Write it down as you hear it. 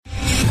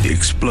The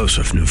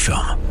explosive new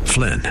film,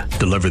 Flynn,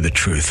 deliver the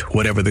truth,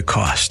 whatever the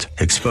cost,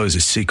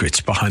 exposes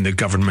secrets behind the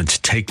government's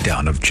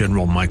takedown of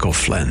General Michael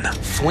Flynn.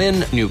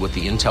 Flynn knew what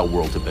the intel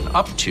world had been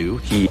up to.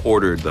 He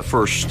ordered the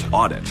first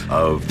audit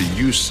of the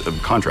use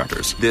of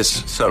contractors.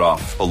 This set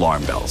off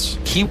alarm bells.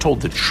 He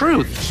told the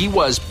truth. He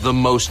was the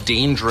most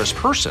dangerous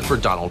person for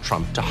Donald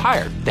Trump to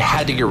hire. They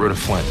had to get rid of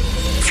Flynn.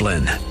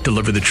 Flynn,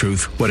 deliver the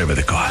truth, whatever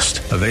the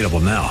cost. Available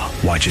now.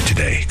 Watch it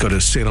today. Go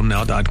to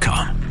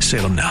salemnow.com.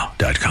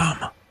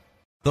 salemnow.com.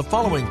 The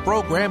following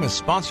program is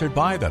sponsored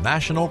by the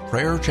National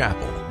Prayer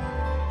Chapel.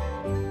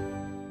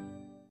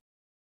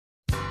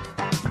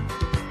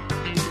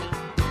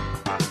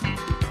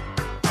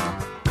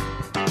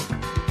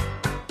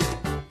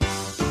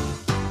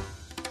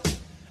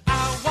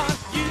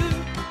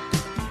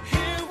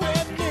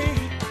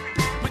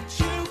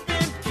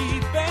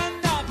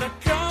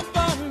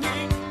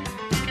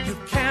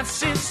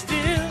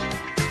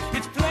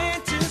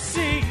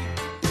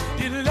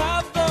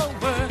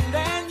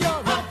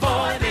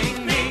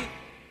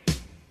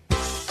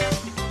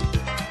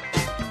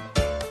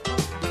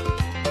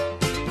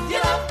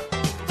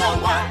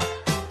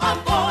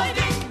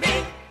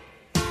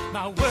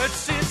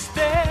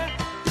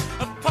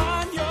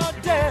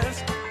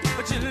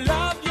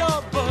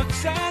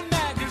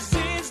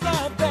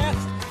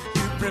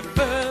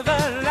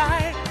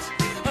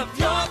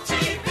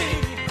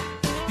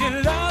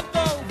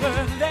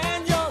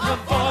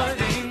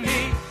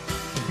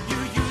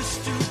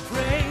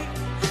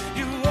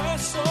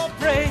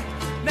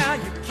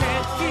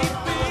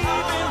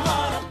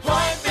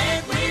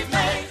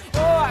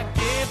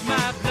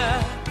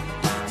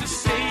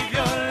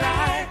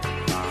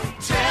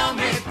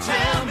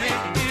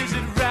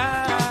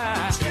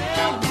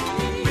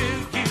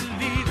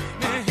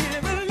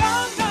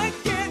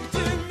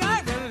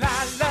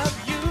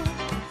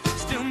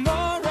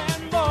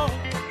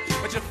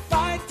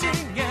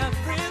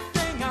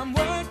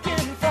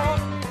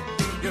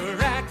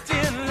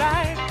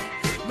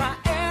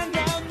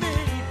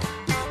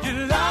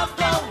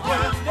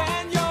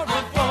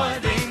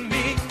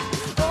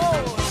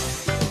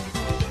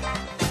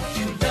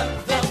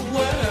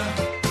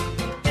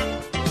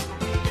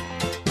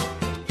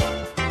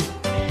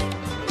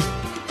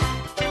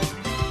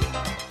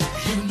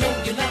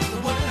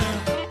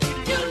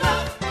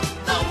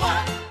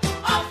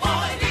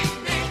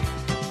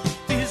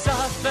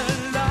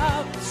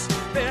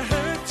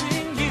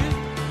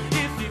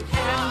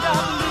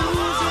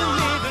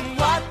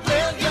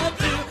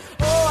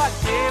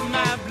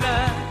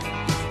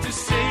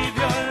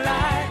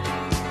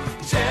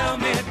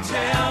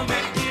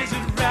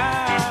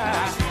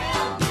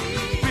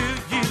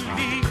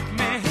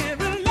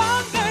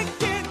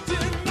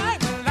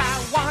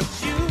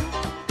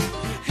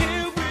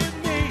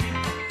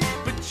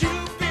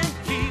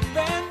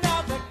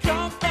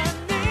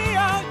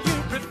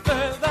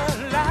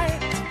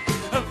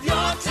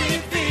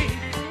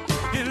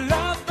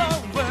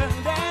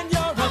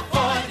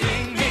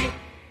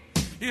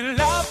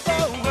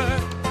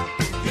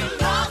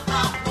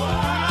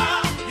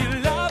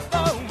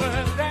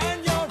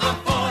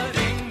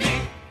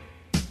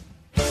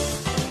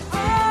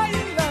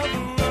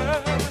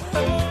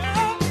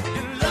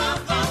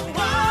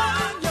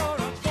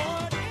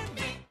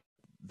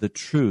 The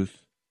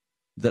truth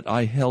that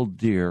I held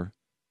dear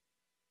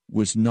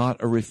was not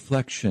a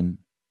reflection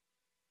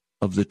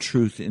of the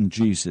truth in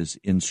Jesus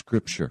in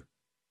Scripture.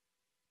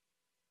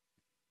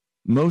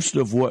 Most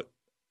of what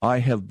I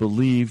have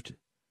believed,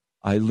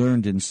 I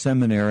learned in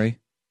seminary,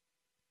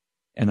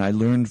 and I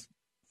learned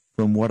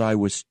from what I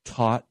was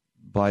taught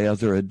by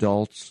other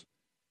adults.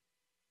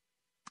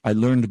 I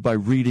learned by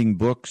reading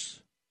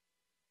books,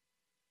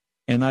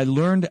 and I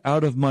learned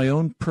out of my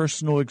own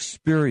personal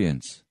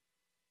experience.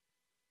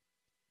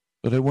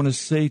 What I want to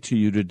say to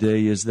you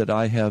today is that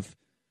I have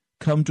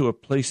come to a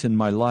place in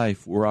my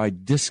life where I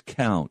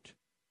discount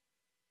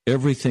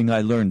everything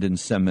I learned in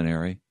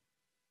seminary.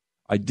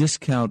 I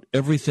discount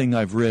everything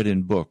I've read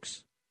in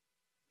books.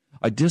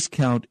 I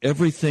discount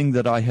everything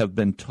that I have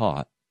been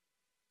taught.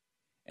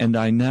 And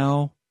I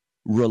now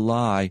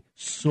rely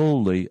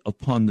solely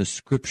upon the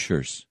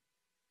Scriptures.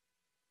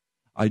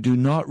 I do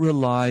not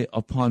rely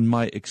upon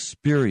my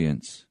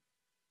experience.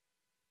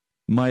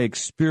 My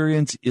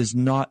experience is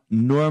not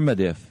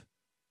normative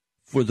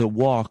for the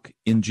walk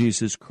in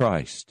Jesus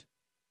Christ.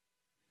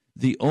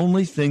 The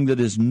only thing that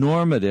is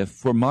normative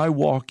for my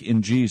walk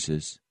in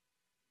Jesus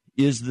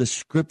is the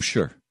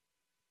Scripture.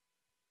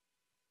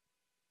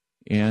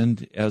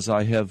 And as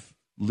I have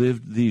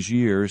lived these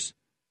years,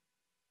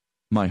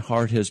 my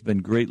heart has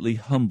been greatly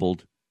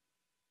humbled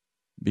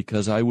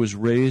because I was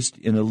raised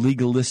in a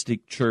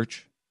legalistic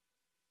church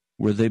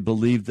where they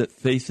believed that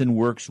faith and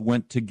works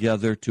went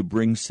together to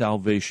bring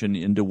salvation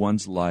into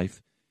one's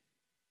life.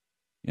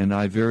 And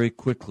I very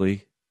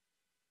quickly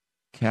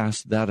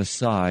cast that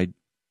aside.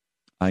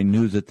 I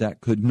knew that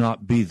that could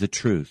not be the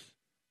truth,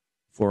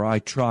 for I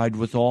tried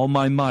with all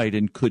my might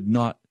and could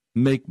not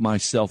make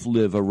myself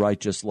live a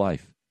righteous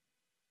life.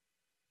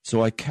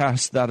 So I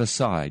cast that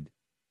aside,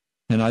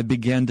 and I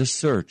began to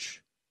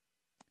search.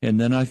 And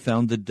then I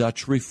found the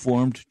Dutch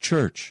Reformed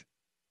Church.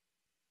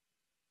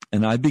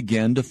 And I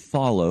began to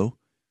follow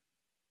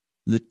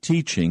the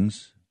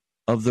teachings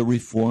of the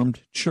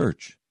Reformed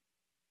Church.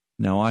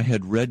 Now, I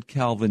had read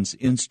Calvin's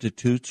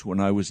Institutes when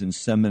I was in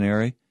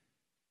seminary.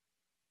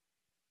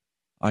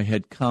 I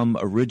had come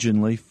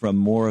originally from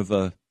more of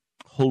a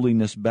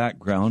holiness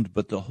background,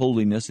 but the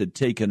holiness had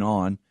taken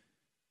on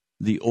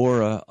the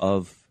aura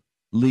of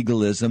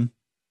legalism.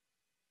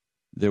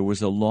 There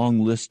was a long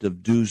list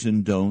of do's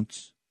and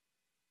don'ts.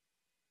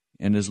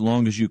 And as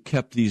long as you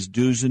kept these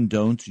do's and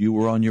don'ts, you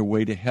were on your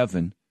way to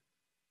heaven.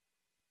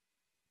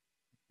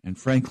 And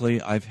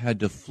frankly, I've had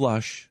to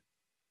flush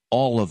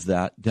all of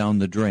that down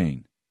the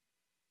drain.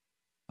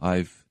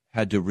 I've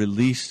had to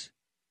release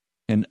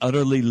and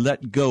utterly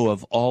let go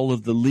of all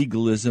of the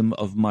legalism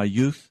of my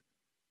youth.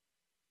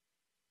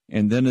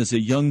 And then as a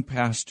young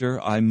pastor,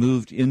 I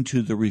moved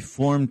into the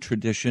Reformed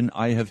tradition.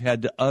 I have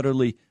had to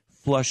utterly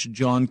flush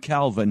John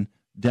Calvin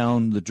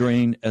down the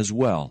drain as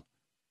well,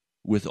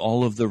 with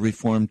all of the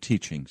Reformed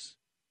teachings.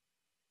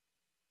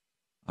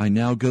 I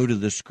now go to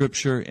the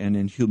Scripture and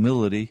in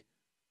humility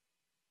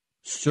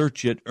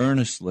search it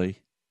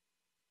earnestly,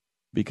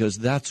 because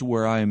that's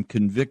where I am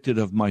convicted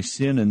of my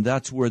sin, and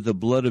that's where the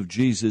blood of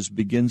Jesus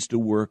begins to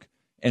work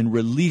and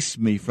release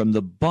me from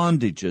the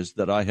bondages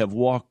that I have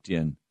walked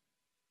in.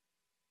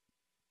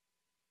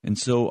 And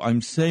so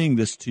I'm saying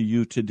this to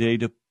you today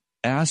to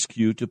ask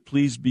you to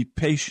please be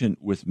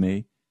patient with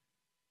me,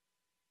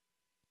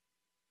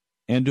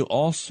 and to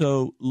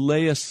also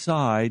lay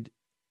aside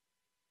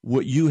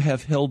what you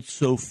have held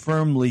so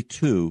firmly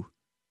to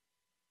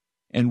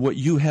and what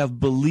you have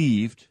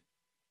believed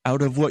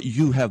out of what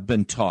you have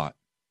been taught.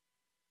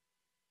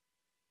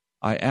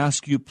 I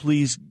ask you,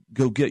 please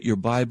go get your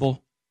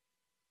Bible.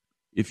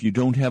 If you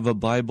don't have a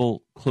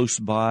Bible close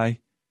by,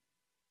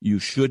 you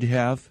should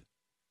have.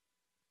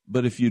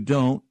 But if you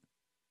don't,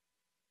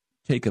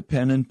 take a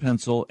pen and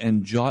pencil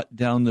and jot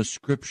down the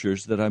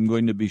scriptures that I'm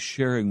going to be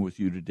sharing with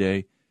you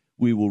today.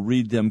 We will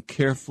read them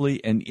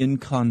carefully and in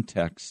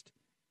context,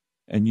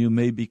 and you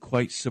may be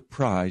quite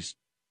surprised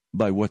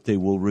by what they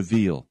will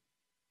reveal.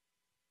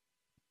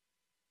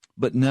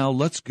 But now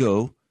let's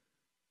go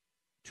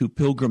to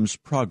Pilgrim's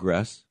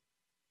Progress,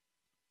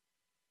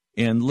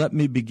 and let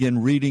me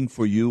begin reading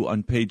for you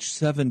on page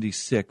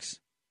 76.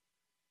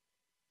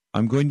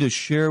 I'm going to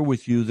share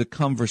with you the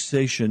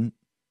conversation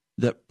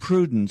that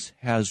Prudence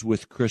has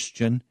with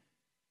Christian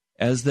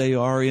as they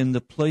are in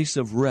the place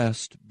of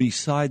rest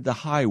beside the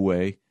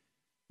highway,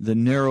 the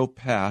narrow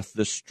path,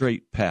 the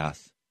straight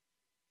path,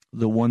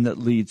 the one that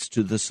leads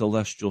to the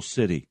celestial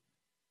city.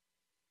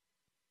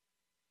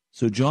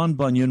 So John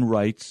Bunyan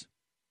writes,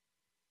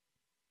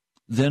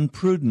 "Then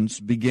Prudence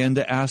began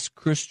to ask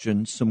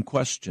Christian some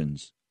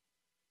questions.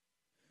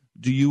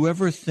 Do you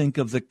ever think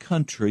of the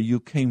country you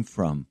came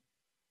from?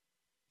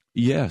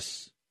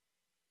 Yes,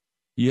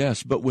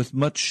 but with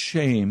much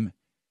shame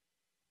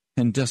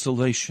and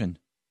desolation.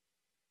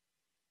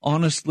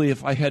 Honestly,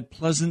 if I had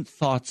pleasant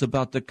thoughts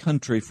about the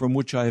country from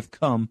which I have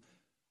come,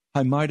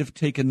 I might have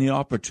taken the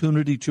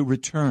opportunity to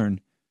return.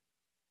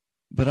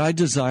 But I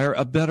desire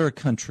a better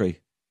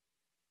country,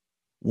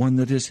 one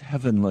that is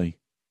heavenly."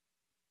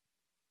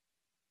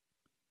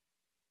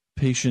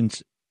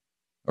 Prudence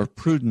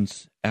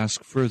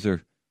asked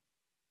further,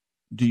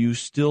 "Do you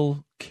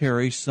still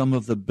carry some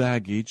of the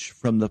baggage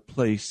from the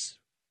place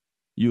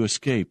you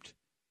escaped?"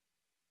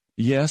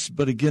 "Yes,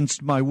 but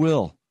against my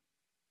will.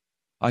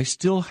 I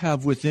still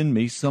have within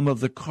me some of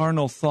the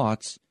carnal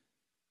thoughts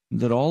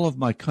that all of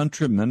my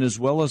countrymen as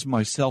well as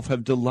myself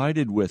have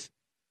delighted with.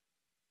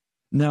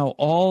 Now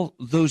all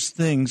those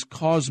things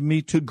cause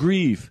me to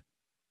grieve.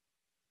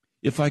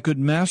 If I could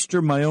master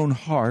my own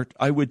heart,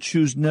 I would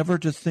choose never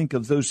to think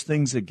of those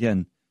things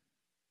again.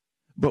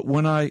 But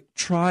when I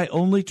try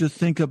only to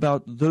think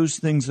about those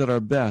things that are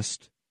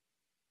best,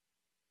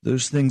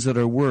 those things that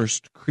are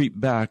worst creep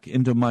back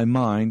into my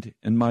mind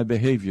and my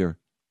behavior.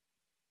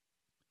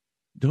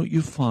 Don't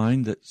you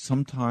find that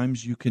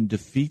sometimes you can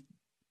defeat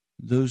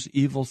those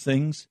evil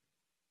things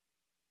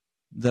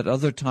that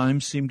other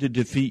times seem to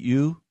defeat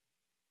you?"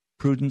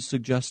 Prudence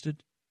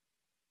suggested.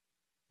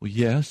 "Well,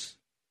 yes,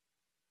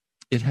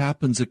 it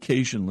happens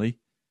occasionally.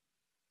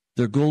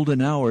 They're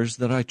golden hours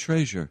that I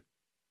treasure."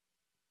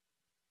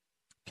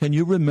 "Can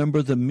you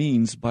remember the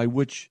means by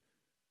which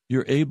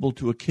you're able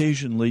to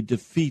occasionally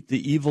defeat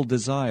the evil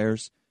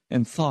desires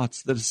and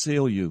thoughts that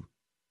assail you?"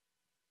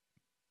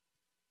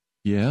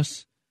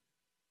 "Yes,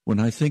 when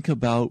I think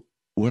about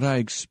what I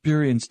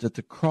experienced at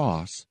the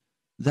cross,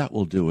 that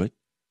will do it.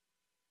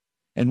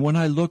 And when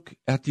I look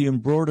at the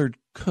embroidered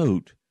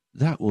coat,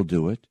 that will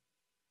do it.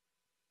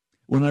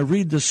 When I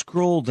read the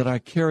scroll that I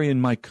carry in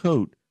my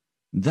coat,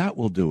 that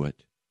will do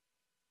it.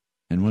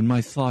 And when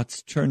my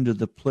thoughts turn to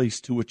the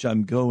place to which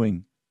I'm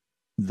going,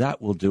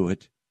 that will do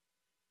it."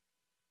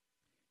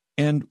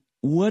 "And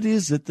what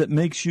is it that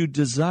makes you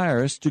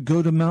desirous to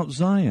go to Mount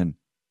Zion?"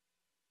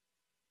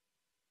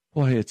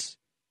 "Why, it's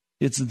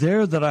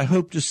there that I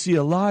hope to see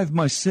alive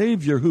my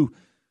Savior who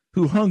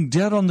hung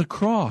dead on the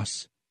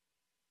cross.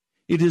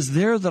 It is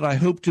there that I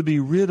hope to be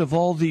rid of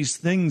all these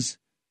things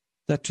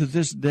that to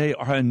this day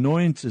are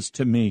annoyances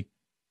to me.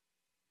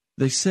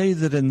 They say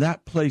that in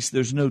that place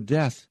there's no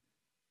death,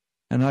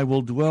 and I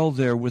will dwell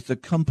there with the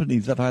company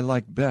that I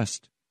like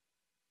best.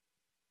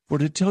 For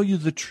to tell you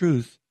the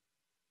truth,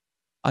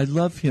 I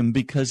love him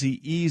because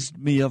he eased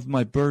me of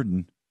my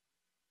burden.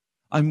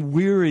 I'm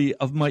weary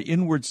of my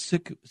inward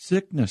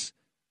sickness.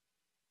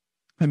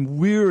 I'm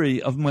weary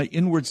of my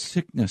inward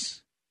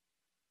sickness.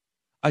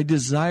 I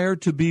desire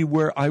to be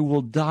where I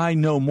will die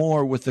no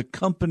more with a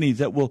company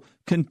that will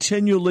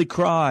continually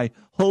cry,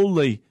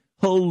 Holy,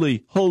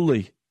 holy,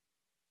 holy.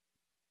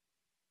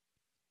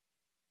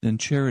 Then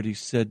Charity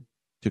said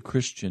to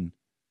Christian,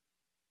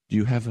 Do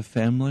you have a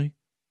family?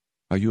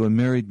 Are you a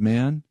married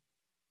man?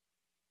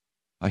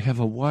 I have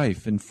a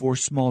wife and 4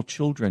 small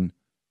children.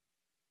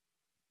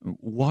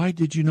 Why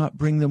did you not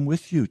bring them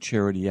with you?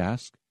 Charity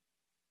asked.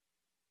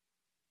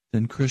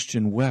 Then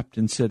Christian wept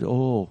and said,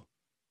 Oh,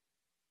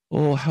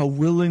 how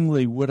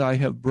willingly would I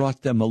have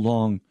brought them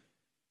along,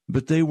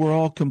 but they were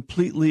all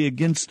completely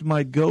against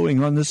my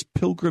going on this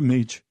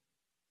pilgrimage.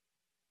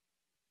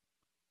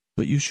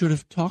 But you should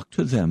have talked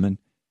to them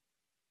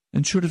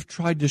and should have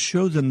tried to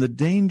show them the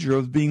danger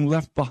of being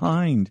left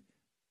behind.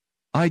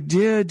 I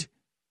did.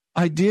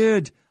 I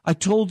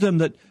told them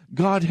that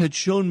God had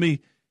shown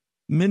me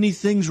many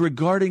things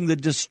regarding the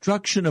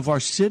destruction of our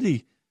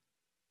city,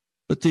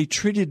 but they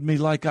treated me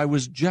like I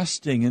was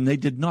jesting, and they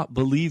did not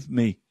believe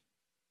me.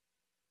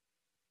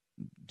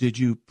 Did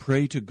you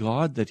pray to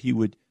God that he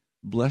would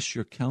bless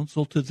your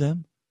counsel to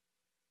them?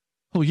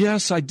 Oh,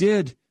 yes, I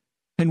did,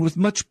 and with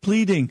much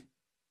pleading.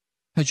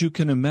 As you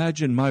can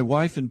imagine, my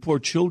wife and poor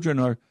children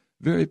are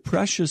very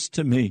precious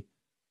to me.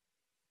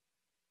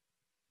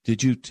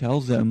 Did you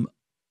tell them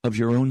of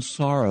your own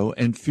sorrow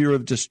and fear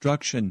of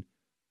destruction?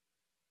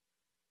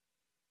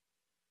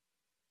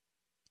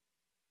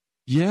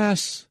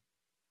 Yes,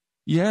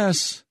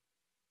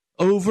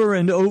 over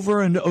and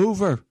over and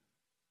over.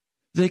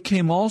 They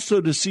came also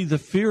to see the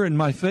fear in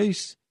my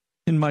face,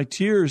 in my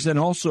tears, and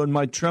also in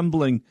my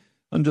trembling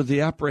under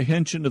the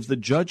apprehension of the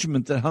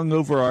judgment that hung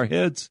over our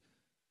heads.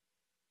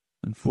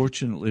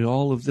 Unfortunately,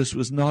 all of this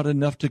was not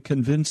enough to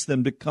convince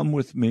them to come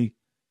with me.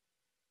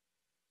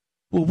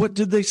 Well, what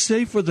did they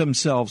say for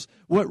themselves?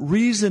 What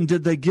reason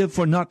did they give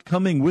for not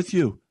coming with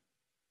you?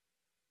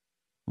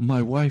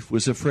 My wife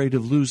was afraid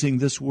of losing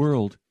this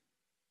world,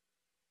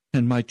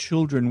 and my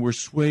children were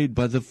swayed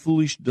by the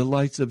foolish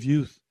delights of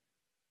youth.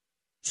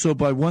 So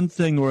by one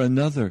thing or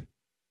another,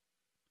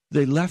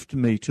 they left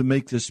me to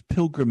make this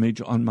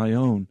pilgrimage on my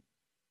own.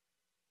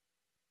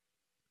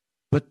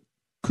 But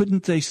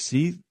couldn't they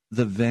see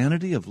the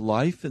vanity of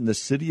life in the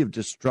city of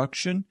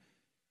destruction,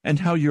 and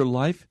how your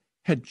life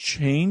had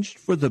changed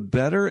for the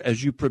better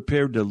as you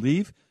prepared to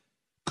leave?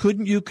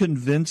 Couldn't you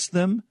convince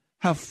them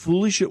how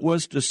foolish it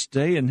was to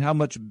stay and how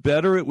much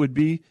better it would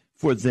be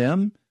for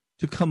them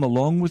to come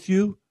along with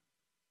you?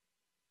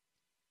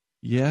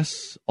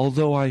 Yes,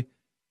 although I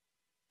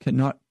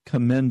cannot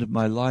commend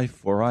my life,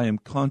 for I am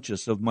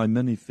conscious of my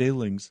many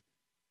failings.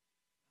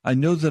 I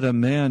know that a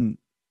man,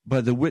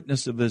 by the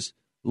witness of his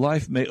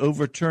life, may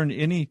overturn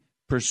any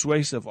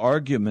persuasive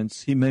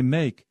arguments he may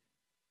make.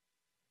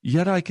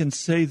 Yet I can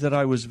say that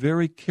I was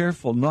very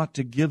careful not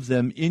to give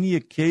them any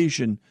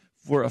occasion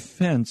for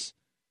offense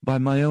by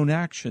my own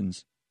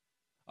actions.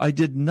 I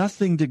did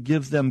nothing to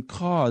give them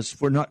cause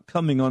for not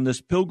coming on this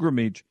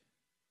pilgrimage,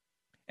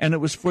 and it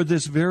was for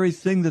this very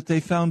thing that they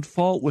found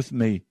fault with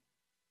me.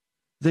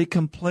 They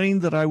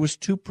complained that I was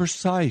too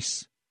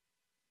precise,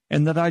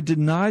 and that I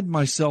denied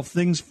myself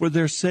things for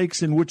their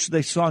sakes in which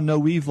they saw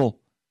no evil.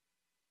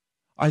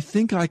 I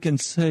think I can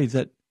say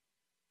that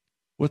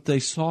what they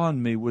saw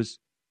in me was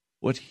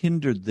what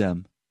hindered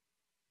them.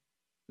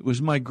 It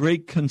was my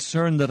great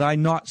concern that I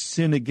not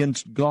sin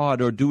against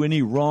God or do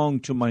any wrong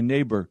to my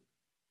neighbor.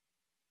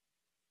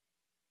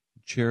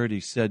 Charity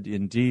said,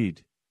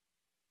 Indeed,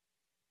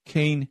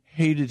 Cain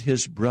hated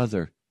his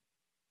brother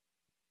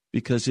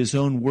because his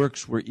own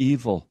works were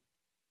evil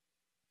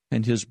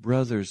and his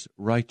brother's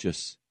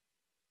righteous.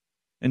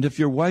 And if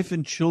your wife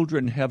and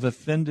children have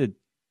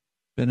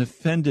been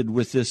offended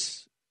with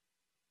this,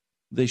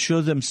 they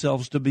show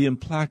themselves to be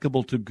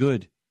implacable to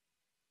good,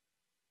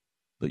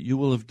 but you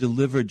will have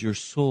delivered your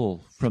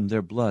soul from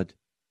their blood.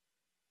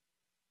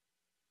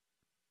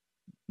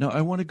 Now,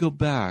 I want to go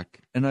back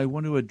and I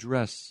want to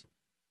address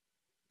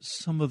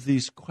some of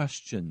these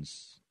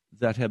questions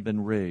that have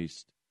been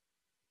raised.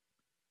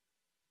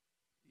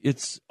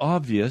 It's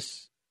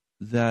obvious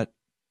that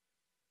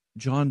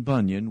John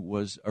Bunyan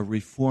was a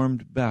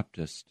Reformed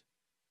Baptist,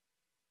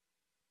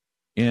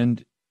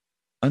 and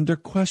under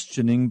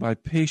questioning by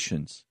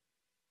Patience,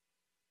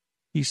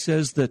 he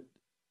says that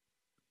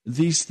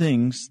these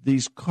things,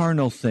 these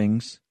carnal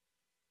things,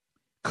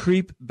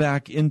 creep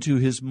back into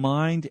his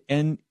mind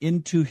and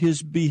into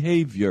his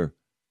behavior.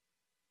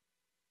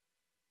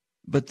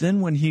 But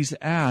then when he's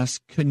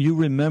asked, can you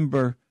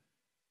remember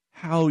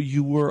how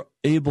you were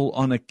able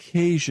on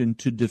occasion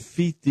to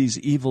defeat these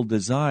evil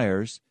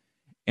desires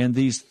and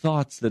these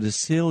thoughts that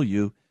assail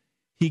you,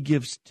 he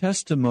gives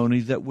testimony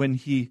that when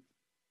he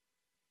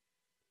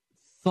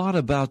thought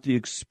about the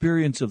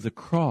experience of the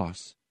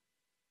cross,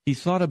 he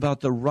thought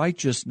about the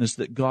righteousness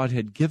that God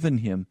had given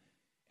him,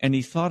 and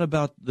he thought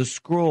about the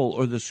scroll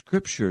or the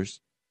scriptures,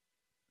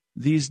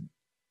 these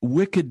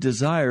wicked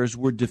desires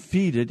were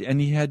defeated and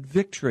he had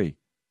victory.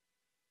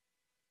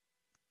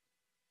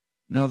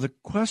 Now the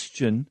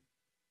question,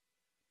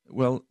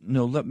 well,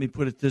 no, let me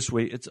put it this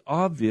way. It's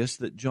obvious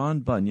that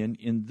John Bunyan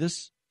in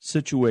this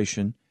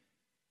situation,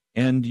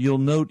 and you'll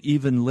note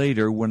even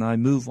later when I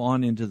move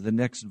on into the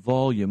next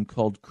volume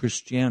called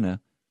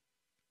Christiana,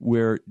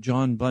 where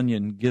John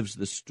Bunyan gives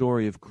the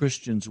story of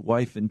Christian's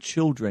wife and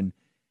children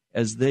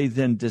as they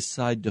then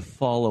decide to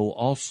follow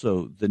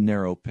also the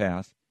narrow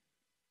path,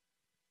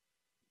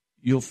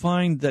 you'll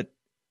find that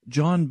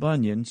John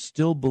Bunyan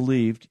still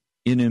believed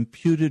in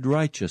imputed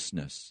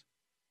righteousness.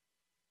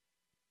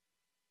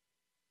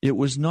 It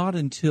was not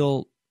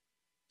until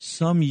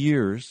some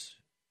years,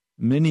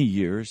 many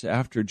years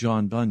after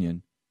John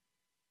Bunyan,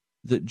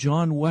 that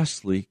John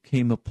Wesley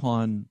came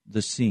upon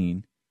the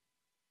scene,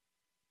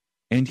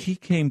 and he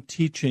came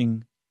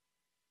teaching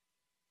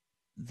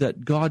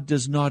that God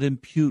does not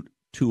impute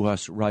to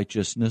us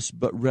righteousness,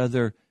 but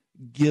rather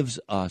gives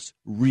us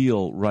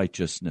real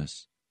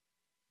righteousness.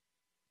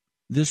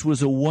 This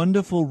was a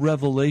wonderful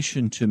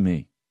revelation to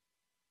me.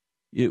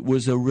 It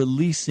was a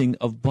releasing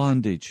of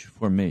bondage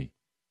for me.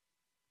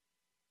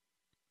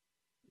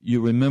 You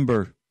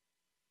remember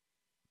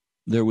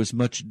there was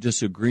much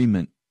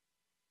disagreement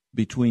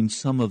between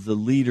some of the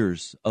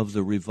leaders of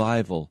the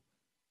revival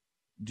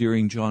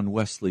during John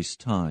Wesley's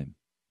time.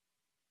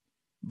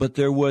 But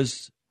there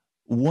was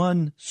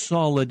one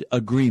solid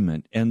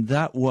agreement, and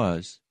that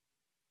was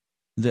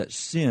that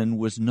sin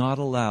was not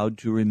allowed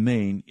to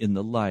remain in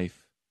the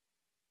life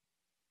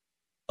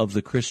of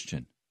the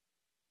Christian.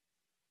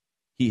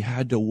 He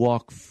had to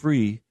walk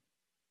free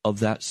of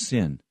that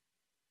sin.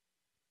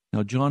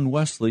 Now, John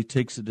Wesley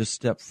takes it a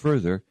step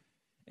further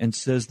and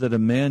says that a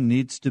man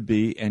needs to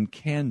be and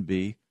can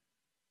be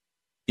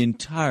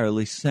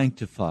entirely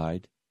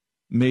sanctified,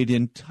 made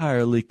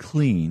entirely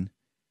clean,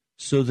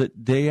 so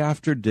that day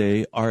after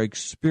day our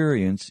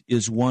experience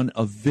is one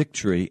of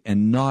victory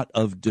and not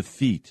of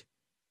defeat.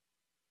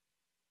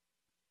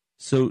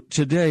 So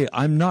today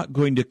I'm not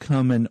going to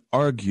come and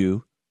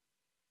argue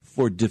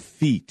for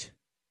defeat.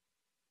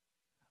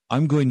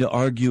 I'm going to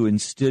argue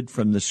instead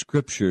from the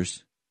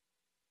Scriptures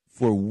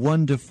for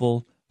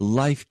wonderful,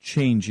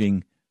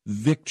 life-changing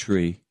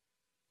victory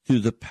through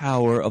the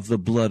power of the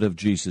blood of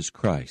Jesus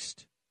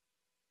Christ.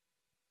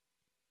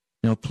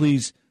 Now,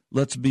 please,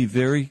 let's be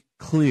very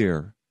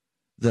clear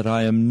that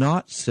I am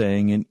not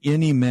saying in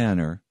any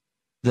manner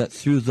that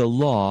through the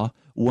law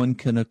one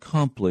can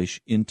accomplish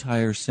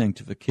entire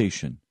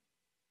sanctification.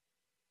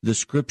 The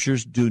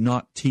Scriptures do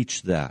not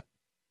teach that.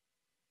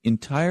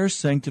 Entire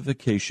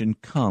sanctification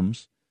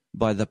comes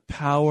by the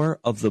power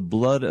of the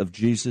blood of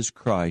Jesus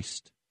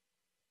Christ.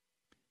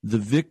 The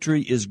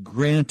victory is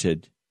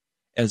granted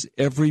as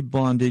every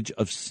bondage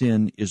of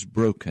sin is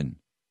broken.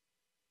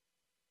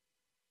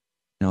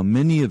 Now,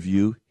 many of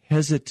you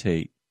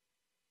hesitate.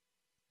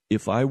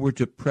 If I were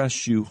to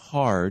press you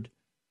hard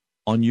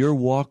on your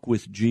walk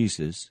with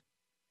Jesus,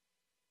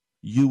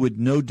 you would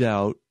no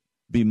doubt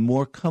be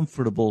more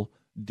comfortable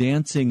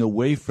dancing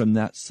away from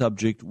that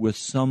subject with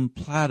some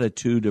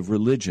platitude of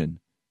religion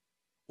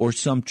or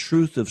some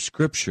truth of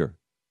Scripture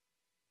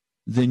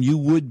than you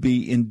would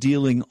be in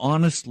dealing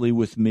honestly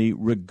with me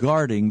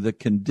regarding the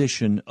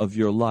condition of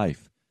your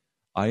life.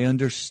 I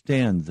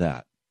understand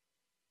that.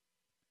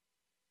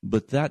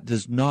 But that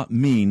does not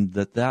mean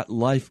that that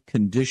life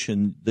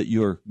condition that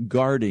you're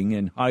guarding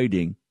and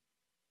hiding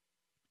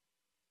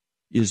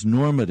is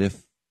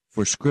normative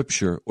for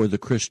Scripture or the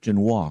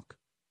Christian walk.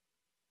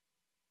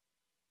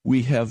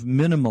 We have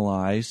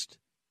minimalized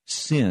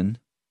sin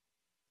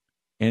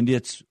and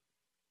its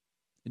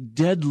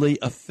deadly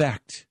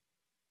effect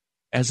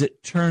as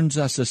it turns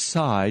us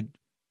aside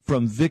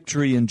from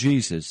victory in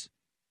Jesus.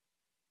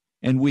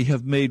 And we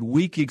have made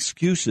weak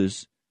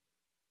excuses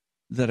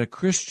that a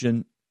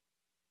Christian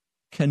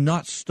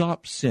cannot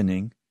stop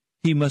sinning.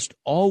 He must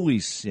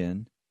always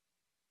sin.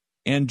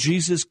 And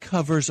Jesus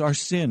covers our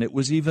sin. It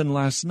was even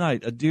last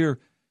night. A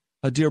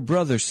dear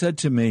brother said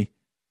to me,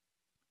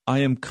 I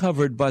am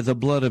covered by the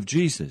blood of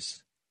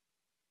Jesus.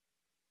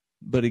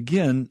 But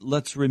again,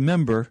 let's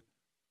remember,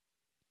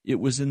 it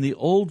was in the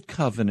old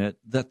covenant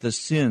that the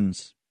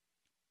sins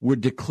were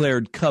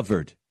declared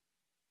covered,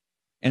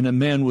 and a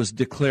man was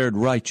declared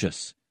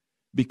righteous,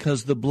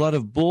 because the blood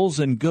of bulls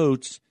and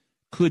goats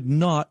could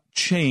not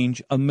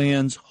change a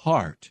man's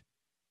heart.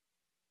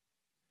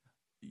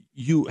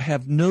 You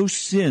have no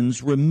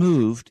sins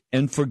removed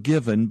and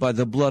forgiven by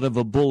the blood of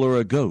a bull or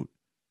a goat,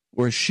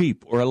 or a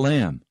sheep or a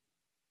lamb.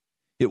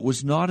 It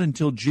was not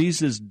until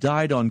Jesus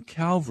died on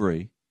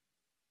Calvary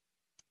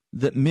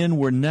that men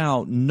were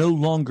now no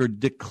longer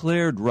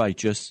declared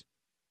righteous,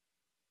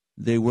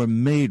 they were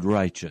made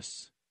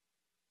righteous.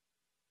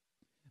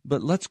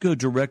 But let's go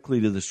directly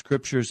to the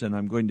Scriptures, and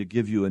I'm going to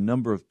give you a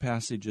number of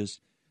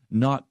passages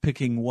not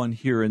picking one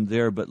here and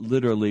there, but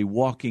literally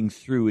walking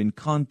through in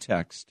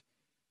context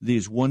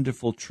these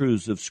wonderful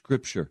truths of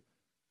Scripture.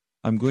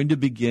 I'm going to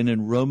begin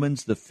in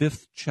Romans, the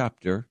 5th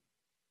chapter,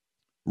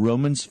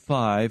 Romans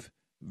 5,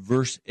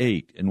 verse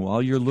 8. And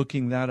while you're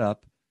looking that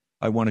up,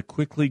 I want to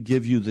quickly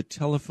give you the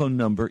telephone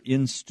number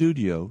in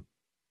studio.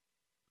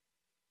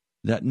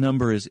 That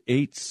number is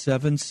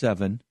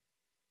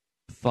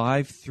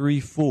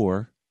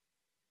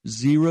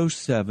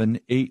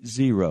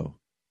 877-534-0780.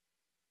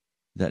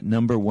 That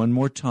number one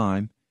more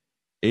time,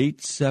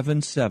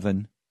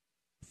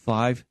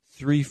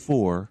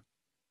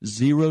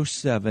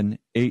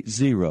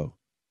 877-534-0780.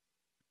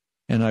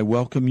 And I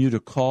welcome you to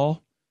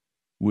call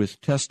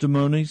with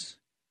testimonies,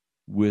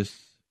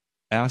 with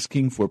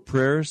asking for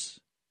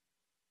prayers,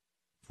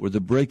 for the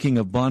breaking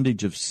of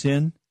bondage of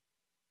sin,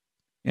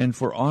 and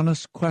for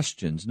honest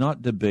questions,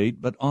 not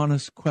debate, but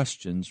honest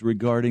questions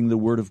regarding the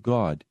Word of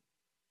God.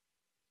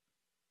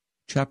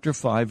 Chapter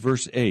 5,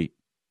 verse 8,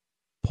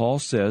 Paul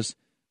says,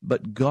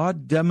 "But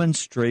God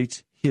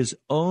demonstrates His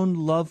own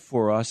love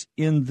for us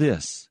in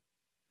this: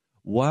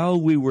 while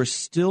we were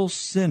still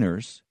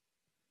sinners,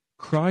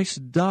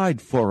 Christ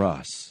died for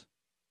us."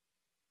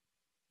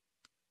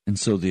 And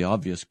so the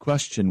obvious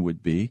question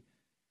would be,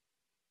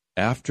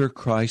 after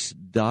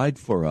Christ died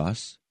for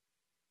us,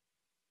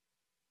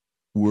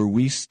 were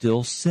we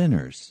still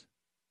sinners?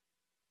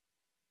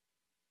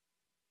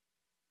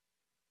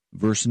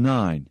 Verse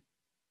 9,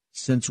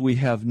 "Since we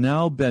have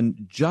now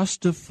been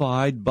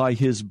justified by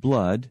His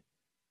blood,"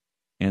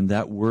 and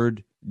that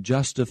word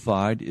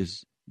justified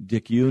is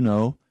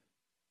dikaiosune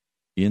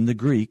in the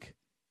Greek,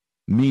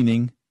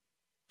 meaning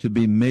to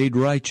be made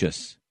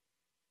righteous.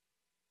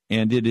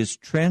 And it is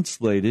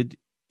translated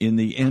in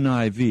the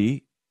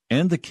NIV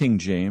and the King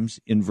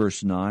James in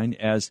verse 9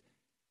 as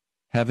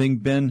having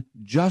been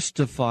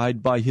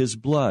justified by His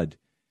blood.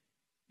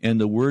 And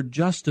the word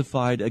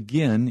justified,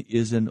 again,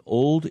 is an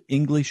old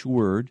English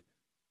word,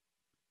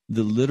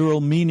 the literal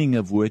meaning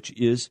of which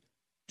is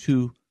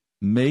to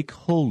make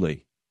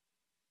holy,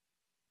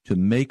 to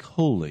make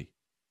holy,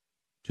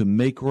 to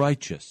make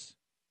righteous.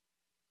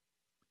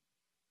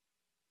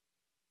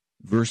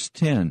 Verse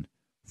 10,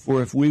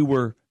 For if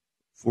when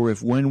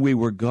we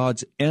were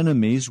God's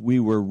enemies, we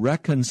were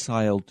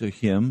reconciled to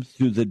Him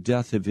through the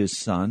death of His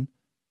Son,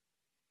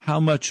 how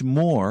much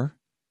more,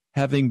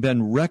 having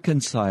been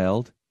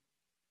reconciled,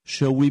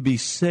 shall we be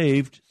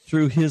saved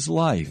through His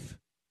life?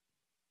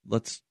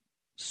 Let's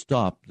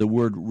stop. The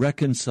word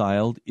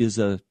reconciled is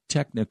a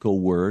technical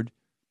word.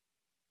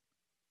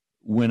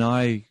 When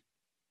I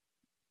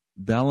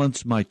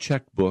balance my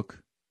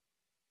checkbook,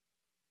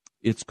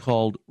 it's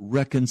called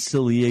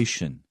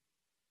reconciliation.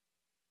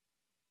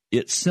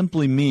 It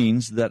simply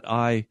means that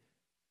I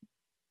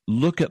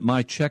look at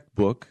my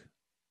checkbook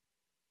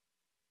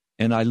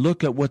and I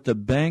look at what the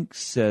bank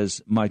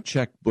says my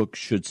checkbook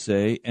should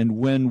say, and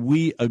when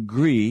we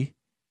agree,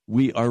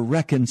 we are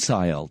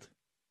reconciled.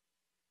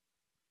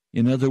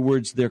 In other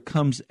words, there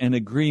comes an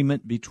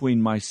agreement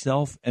between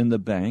myself and the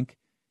bank,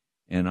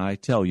 and I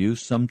tell you,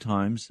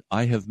 sometimes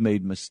I have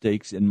made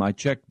mistakes in my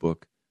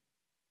checkbook,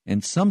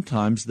 and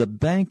sometimes the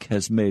bank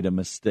has made a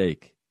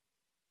mistake.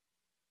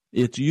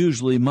 It's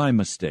usually my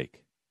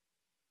mistake.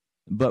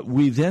 But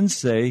we then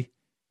say,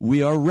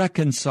 we are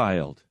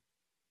reconciled.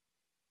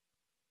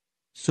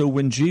 So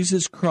when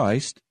Jesus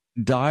Christ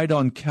died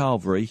on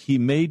Calvary, He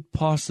made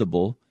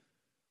possible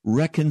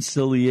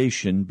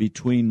reconciliation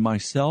between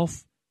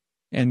myself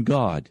and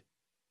God.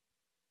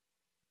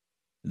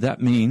 That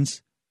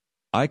means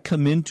I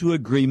come into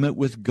agreement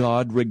with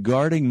God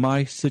regarding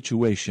my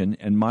situation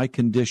and my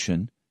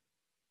condition.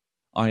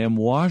 I am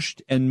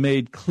washed and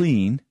made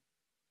clean.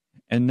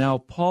 And now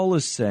Paul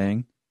is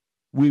saying,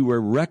 we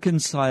were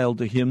reconciled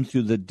to Him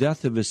through the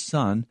death of His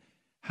Son.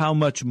 How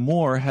much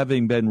more,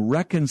 having been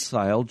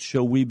reconciled,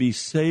 shall we be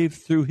saved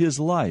through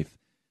His life?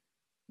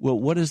 Well,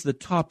 what is the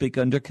topic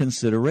under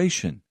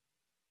consideration?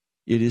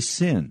 It is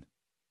sin.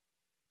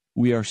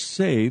 We are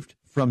saved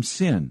from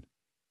sin.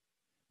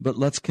 But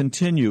let's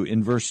continue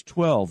in verse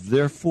 12.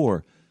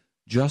 Therefore,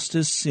 just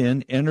as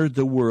sin entered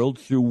the world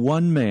through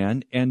one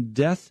man, and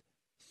death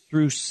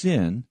through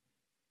sin,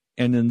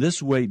 and in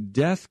this way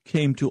death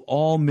came to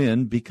all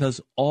men because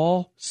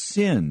all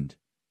sinned.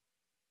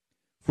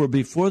 For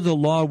before the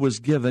law was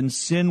given,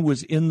 sin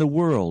was in the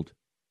world.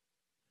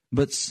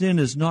 But sin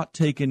is not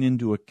taken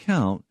into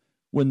account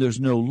when there's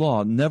no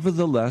law.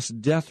 Nevertheless,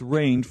 death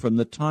reigned from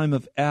the time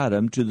of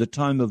Adam to the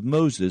time of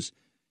Moses,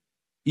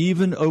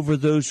 even over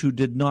those who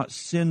did not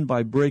sin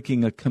by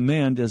breaking a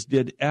command, as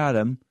did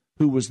Adam,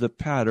 who was the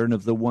pattern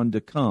of the one to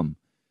come.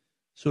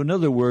 So in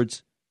other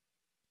words,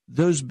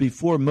 those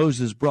before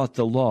Moses brought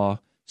the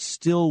law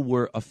still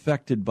were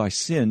affected by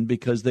sin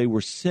because they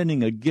were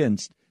sinning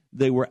against.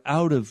 They were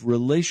out of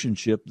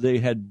relationship. They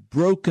had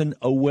broken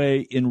away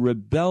in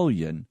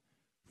rebellion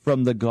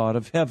from the God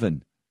of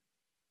heaven.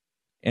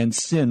 And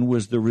sin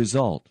was the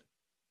result.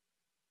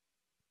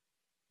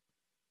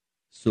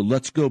 So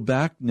let's go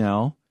back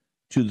now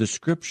to the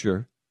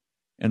Scripture,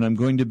 and I'm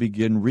going to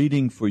begin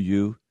reading for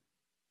you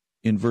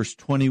in verse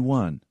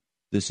 21.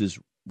 This is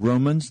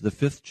Romans, the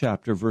 5th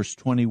chapter, verse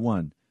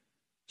 21.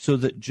 So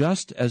that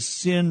just as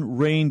sin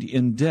reigned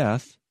in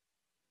death,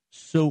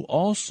 so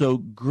also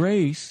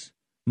grace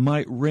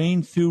might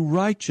reign through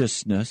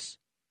righteousness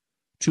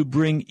to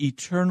bring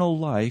eternal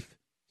life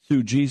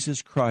through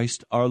Jesus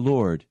Christ our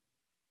Lord.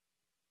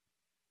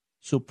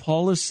 So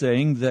Paul is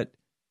saying that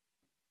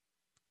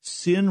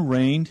sin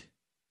reigned,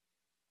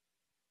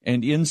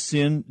 and in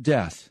sin,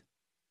 death.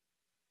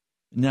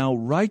 Now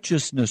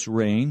righteousness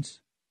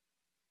reigns,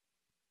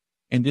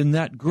 and in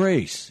that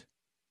grace.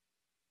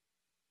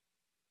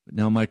 But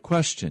now my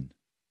question,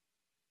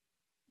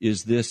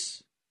 is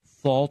this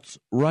false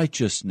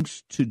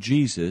righteousness to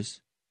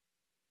Jesus,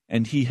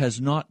 and he has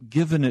not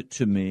given it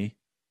to me?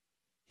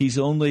 He's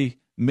only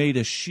made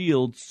a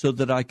shield so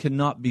that I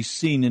cannot be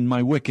seen in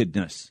my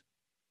wickedness.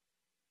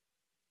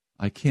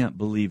 I can't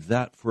believe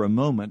that for a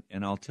moment,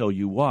 and I'll tell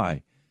you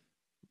why.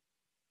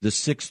 The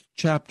 6th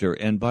chapter,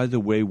 and by the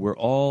way,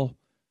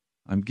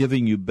 I'm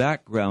giving you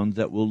background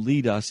that will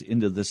lead us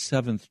into the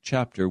 7th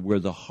chapter where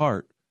the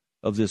heart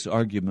of this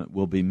argument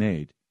will be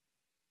made.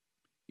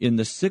 In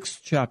the 6th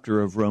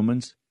chapter of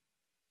Romans,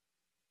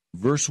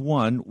 verse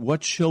 1,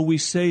 what shall we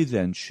say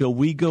then? Shall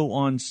we go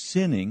on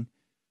sinning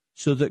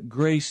so that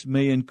grace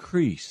may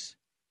increase?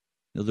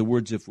 In other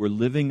words, if we're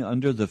living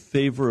under the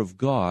favor of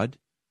God,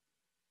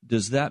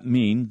 does that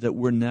mean that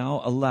we're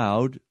now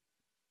allowed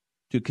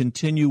to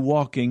continue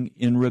walking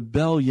in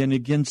rebellion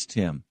against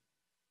him,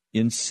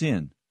 in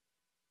sin?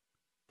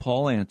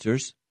 Paul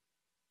answers,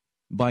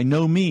 by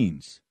no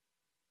means.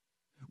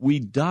 We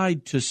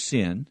died to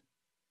sin.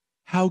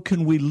 How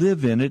can we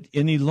live in it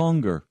any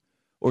longer?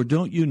 Or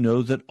don't you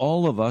know that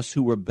all of us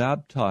who were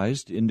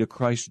baptized into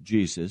Christ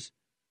Jesus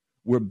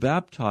were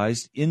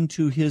baptized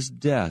into his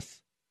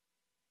death?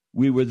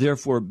 We were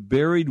therefore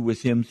buried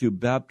with him through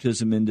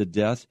baptism into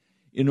death,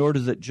 in order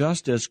that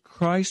just as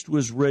Christ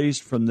was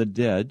raised from the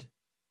dead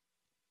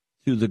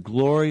through the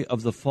glory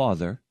of the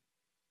Father,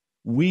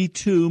 we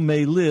too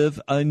may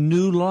live a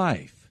new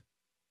life.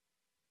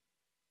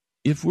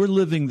 If we're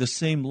living the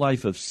same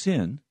life of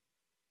sin,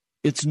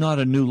 it's not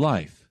a new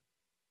life.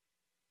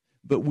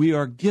 But we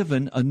are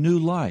given a new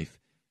life.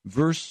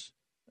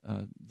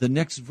 The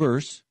next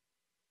verse,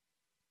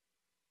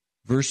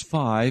 verse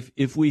 5,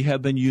 if we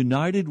have been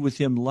united with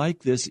him like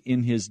this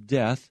in his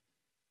death,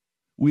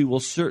 we will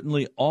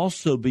certainly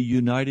also be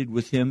united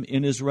with him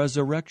in his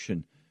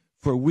resurrection.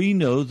 For we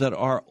know that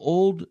our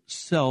old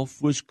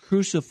self was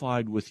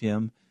crucified with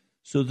him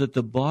so that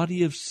the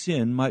body of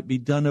sin might be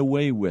done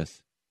away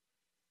with.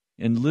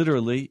 And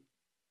literally,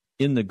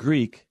 in the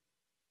Greek,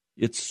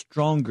 it's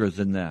stronger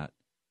than that.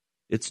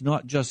 It's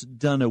not just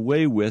done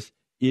away with,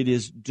 it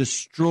is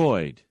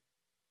destroyed.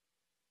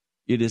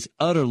 It is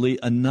utterly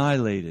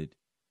annihilated,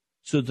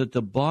 so that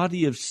the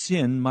body of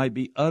sin might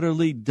be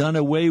utterly done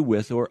away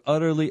with or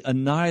utterly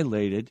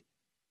annihilated,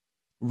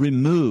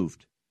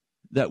 removed,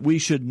 that we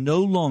should no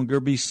longer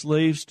be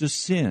slaves to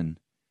sin,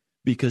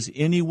 because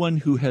anyone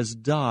who has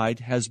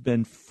died has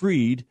been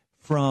freed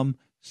from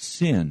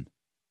sin.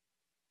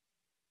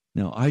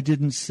 Now, I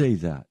didn't say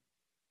that.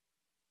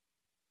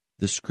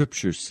 The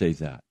Scriptures say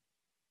that.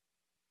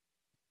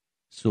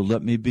 So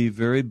let me be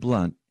very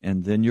blunt,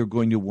 and then you're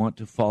going to want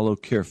to follow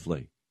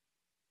carefully.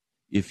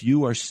 If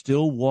you are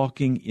still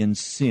walking in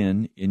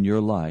sin in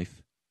your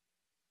life,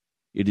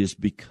 it is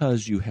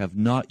because you have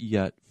not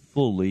yet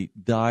fully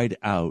died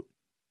out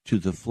to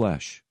the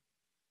flesh.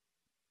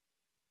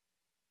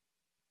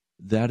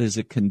 That is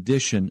a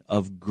condition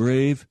of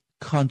grave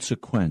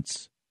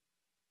consequence,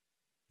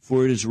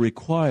 for it is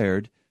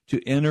required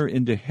to enter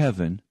into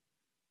heaven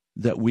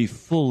that we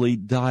fully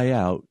die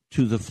out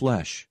to the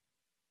flesh.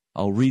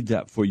 I'll read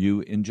that for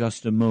you in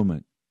just a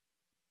moment.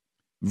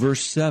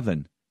 Verse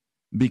 7,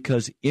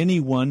 because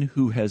anyone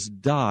who has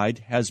died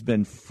has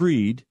been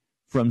freed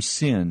from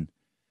sin.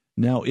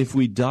 Now, if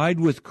we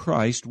died with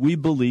Christ, we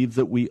believe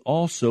that we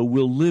also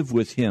will live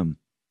with him.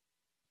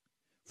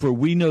 For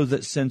we know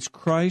that since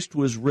Christ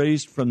was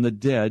raised from the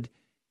dead,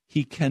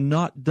 he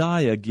cannot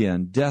die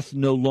again. Death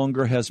no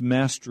longer has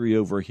mastery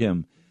over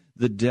him.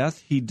 The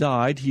death he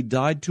died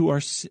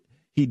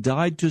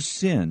to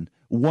sin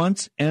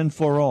once and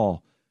for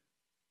all.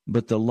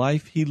 But the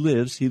life he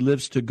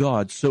lives to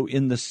God. So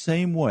in the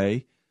same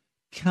way,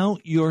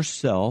 count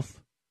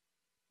yourself.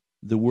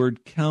 The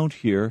word count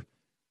here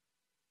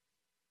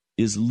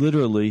is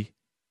literally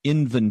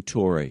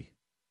inventory.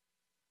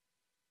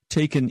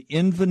 Take an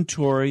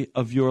inventory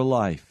of your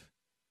life.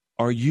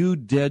 Are you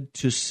dead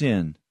to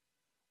sin?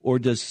 Or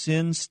does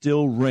sin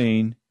still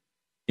reign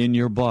in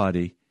your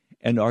body?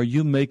 And are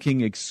you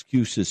making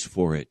excuses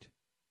for it?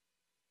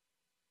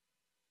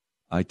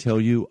 I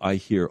tell you, I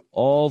hear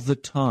all the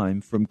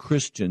time from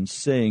Christians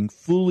saying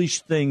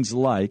foolish things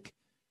like,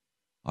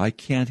 I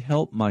can't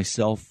help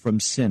myself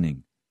from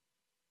sinning.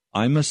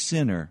 I'm a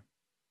sinner,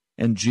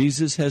 and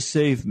Jesus has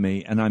saved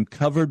me, and I'm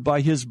covered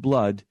by his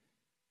blood,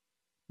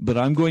 but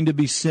I'm going to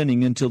be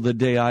sinning until the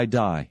day I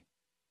die.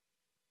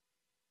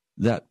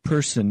 That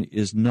person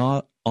is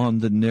not on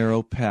the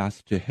narrow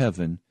path to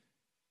heaven.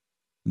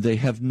 They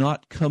have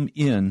not come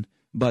in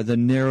by the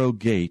narrow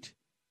gate.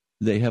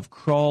 They have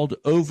crawled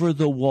over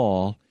the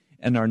wall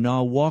and are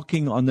now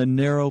walking on the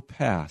narrow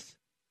path,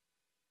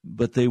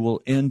 but they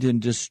will end in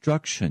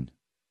destruction.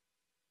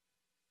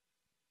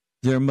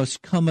 There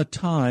must come a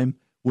time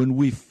when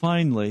we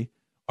finally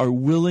are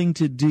willing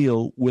to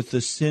deal with the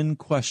sin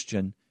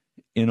question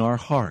in our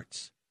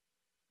hearts.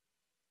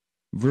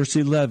 Verse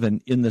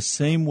 11, in the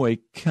same way,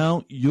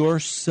 count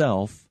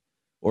yourself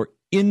or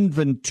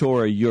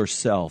inventory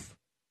yourself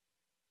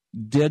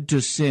dead to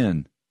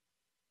sin,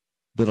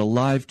 but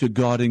alive to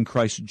God in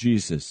Christ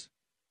Jesus.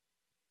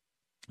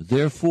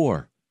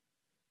 Therefore,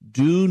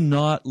 do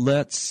not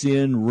let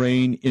sin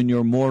reign in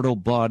your mortal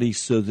body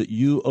so that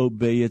you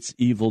obey its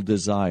evil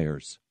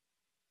desires.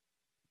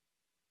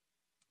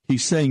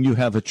 He's saying you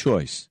have a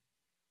choice.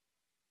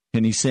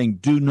 And he's saying,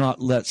 do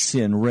not let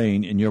sin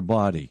reign in your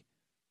body.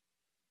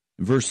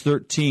 Verse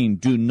 13,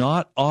 do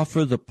not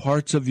offer the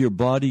parts of your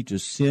body to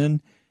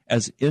sin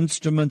as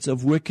instruments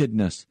of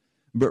wickedness,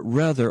 but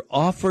rather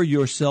offer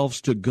yourselves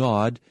to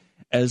God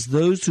as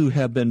those who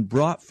have been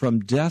brought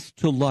from death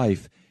to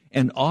life,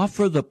 and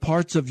offer the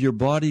parts of your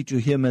body to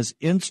him as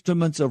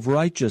instruments of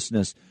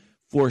righteousness.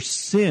 For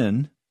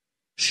sin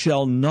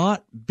shall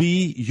not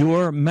be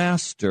your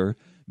master,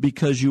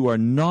 because you are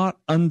not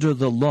under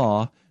the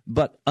law,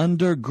 but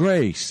under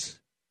grace.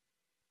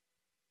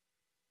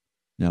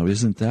 Now,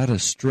 isn't that a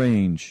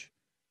strange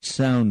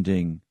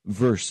sounding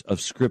verse of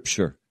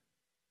Scripture?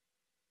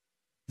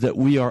 That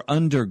we are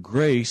under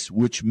grace,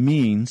 which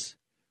means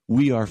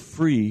we are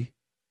free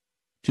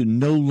to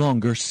no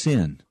longer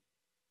sin.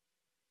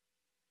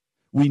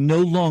 We no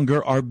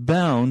longer are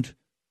bound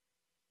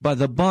by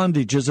the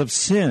bondages of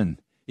sin.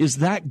 Is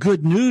that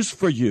good news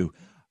for you?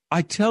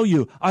 I tell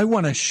you, I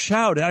want to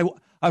shout.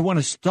 I want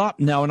to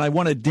stop now and I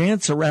want to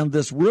dance around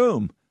this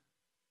room.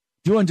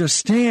 Do you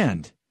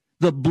understand?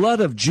 The blood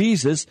of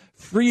Jesus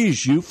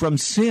frees you from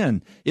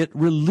sin. It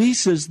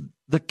releases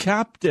the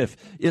captive.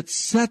 It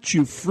sets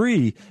you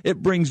free.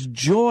 It brings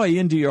joy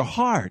into your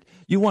heart.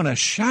 You want to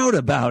shout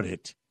about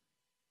it.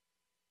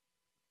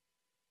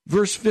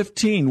 Verse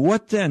 15,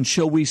 what then?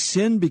 Shall we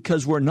sin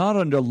because we're not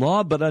under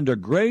law but under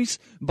grace?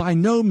 By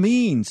no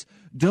means.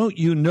 Don't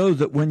you know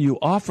that when you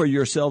offer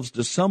yourselves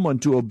to someone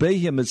to obey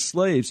him as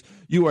slaves,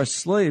 you are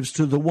slaves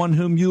to the one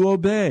whom you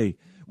obey,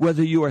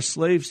 whether you are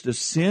slaves to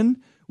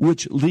sin,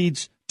 which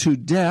leads to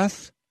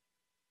death,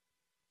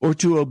 or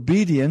to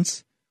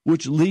obedience,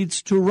 which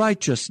leads to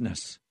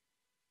righteousness.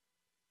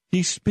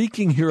 He's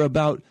speaking here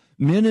about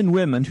men and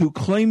women who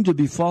claim to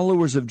be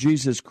followers of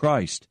Jesus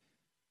Christ.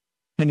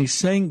 And he's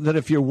saying that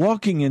if you're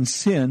walking in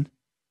sin,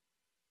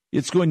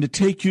 it's going to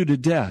take you to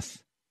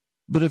death.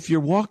 But if you're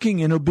walking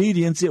in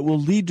obedience, it will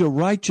lead to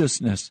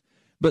righteousness.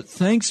 But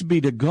thanks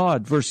be to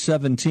God, verse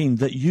 17,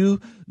 that you,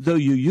 though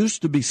you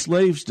used to be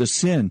slaves to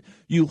sin,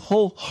 you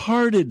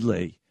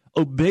wholeheartedly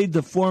obeyed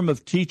the form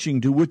of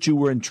teaching to which you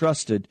were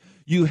entrusted.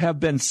 You have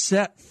been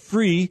set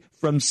free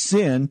from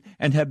sin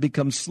and have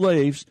become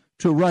slaves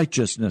to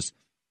righteousness.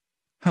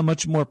 How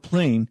much more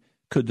plain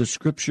could the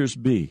Scriptures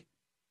be?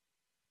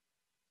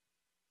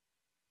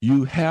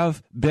 You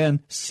have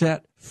been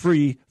set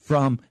free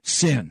from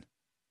sin.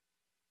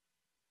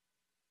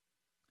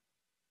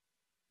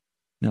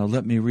 Now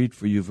let me read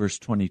for you verse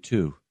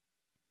 22.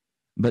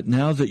 But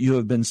now that you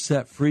have been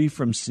set free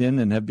from sin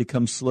and have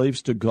become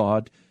slaves to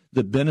God,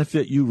 the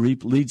benefit you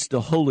reap leads to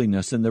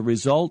holiness, and the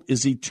result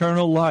is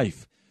eternal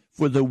life.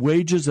 For the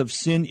wages of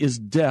sin is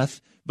death,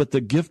 but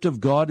the gift of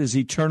God is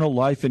eternal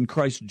life in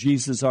Christ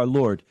Jesus our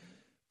Lord.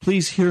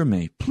 Please hear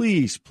me.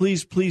 Please,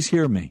 please, please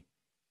hear me.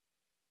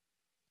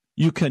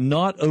 You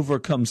cannot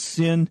overcome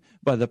sin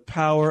by the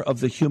power of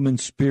the human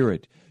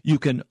spirit. You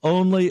can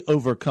only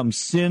overcome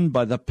sin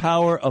by the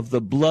power of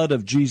the blood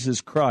of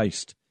Jesus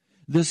Christ.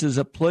 This is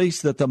a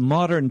place that the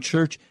modern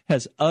church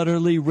has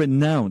utterly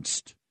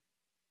renounced.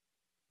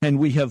 And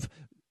we have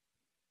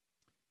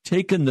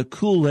taken the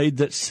Kool-Aid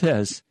that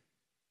says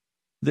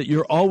that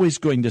you're always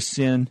going to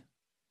sin,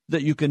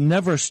 that you can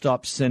never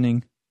stop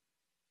sinning.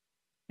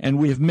 And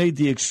we have made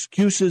the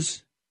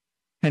excuses,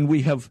 and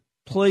we have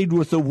played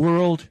with the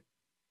world,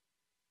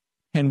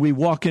 and we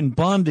walk in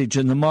bondage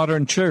in the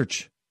modern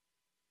church.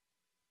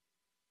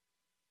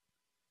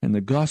 And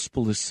the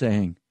gospel is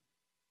saying,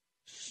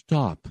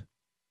 stop,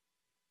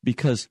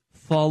 because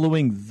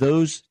following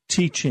those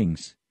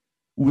teachings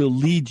will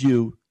lead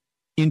you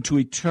into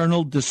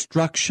eternal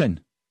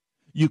destruction.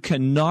 You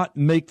cannot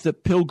make the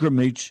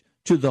pilgrimage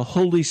to the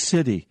holy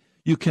city.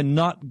 You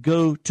cannot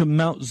go to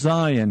Mount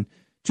Zion,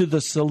 to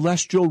the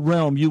celestial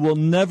realm. You will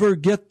never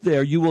get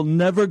there. You will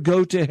never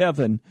go to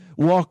heaven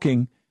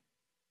walking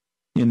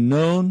in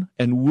known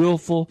and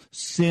willful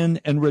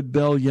sin and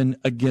rebellion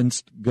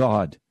against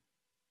God.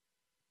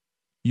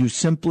 You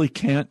simply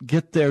can't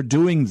get there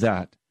doing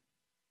that.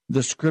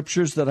 The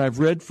scriptures that I've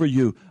read for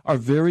you are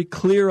very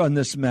clear on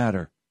this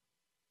matter.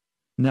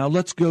 Now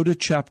let's go to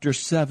chapter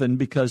 7,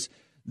 because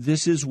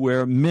this is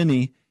where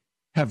many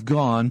have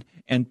gone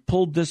and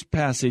pulled this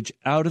passage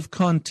out of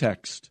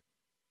context.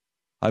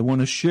 I want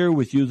to share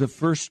with you the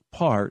first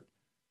part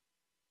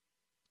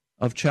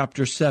of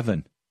chapter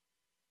 7.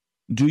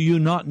 Do you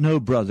not know,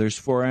 brothers,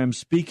 for I am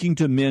speaking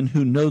to men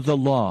who know the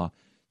law,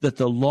 that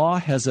the law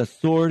has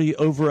authority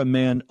over a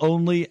man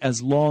only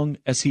as long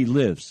as he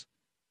lives?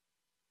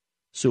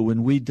 So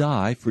when we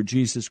die for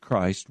Jesus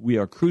Christ, we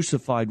are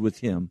crucified with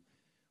him.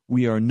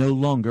 We are no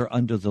longer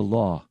under the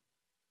law.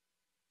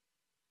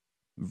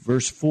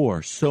 Verse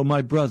 4, so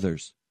my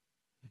brothers,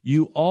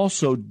 you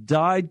also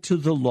died to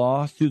the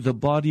law through the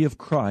body of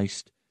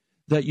Christ,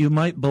 that you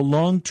might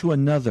belong to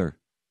another,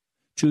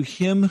 to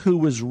him who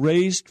was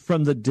raised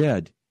from the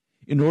dead,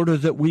 in order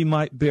that we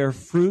might bear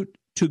fruit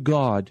to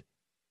God.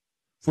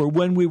 For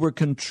when we were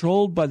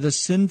controlled by the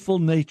sinful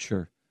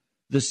nature,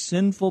 the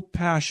sinful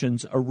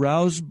passions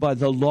aroused by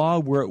the law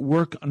were at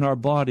work on our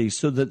bodies,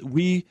 so that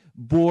we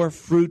bore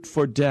fruit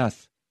for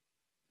death.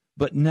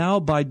 But now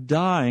by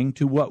dying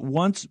to what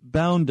once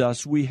bound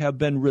us, we have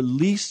been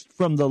released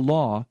from the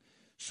law,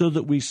 so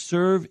that we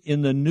serve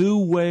in the new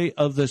way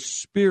of the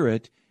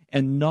Spirit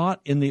and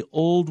not in the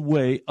old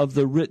way of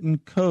the written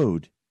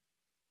code.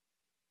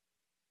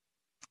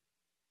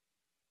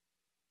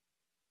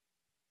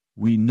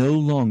 We no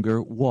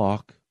longer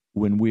walk,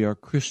 when we are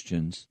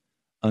Christians,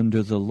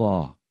 under the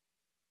law.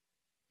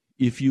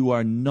 If you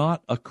are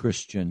not a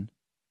Christian,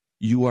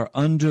 you are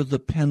under the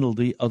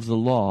penalty of the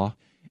law,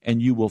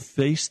 and you will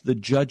face the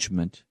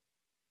judgment,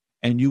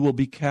 and you will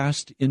be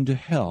cast into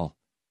hell.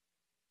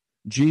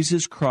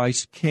 Jesus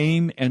Christ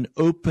came and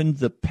opened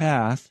the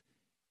path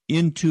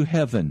into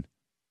heaven.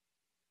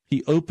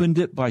 He opened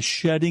it by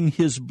shedding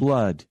his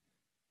blood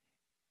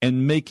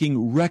and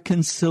making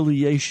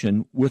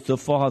reconciliation with the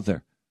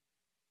Father.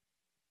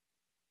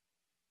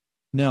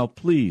 Now,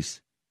 please,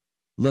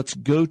 let's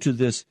go to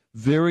this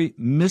very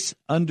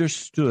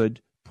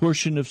misunderstood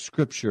portion of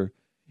Scripture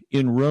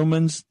in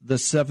Romans, the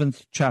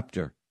 7th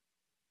chapter.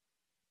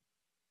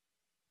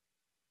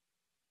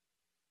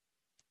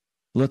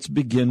 Let's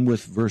begin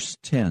with verse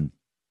 10.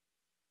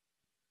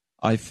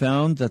 I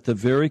found that the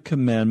very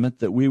commandment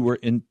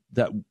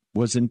that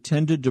was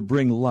intended to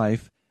bring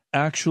life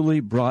actually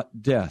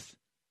brought death.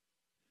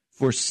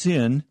 For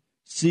sin,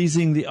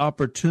 seizing the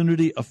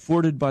opportunity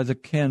afforded by the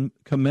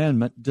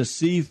commandment,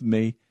 deceived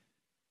me,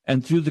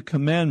 and through the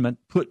commandment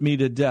put me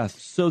to death.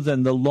 So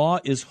then the law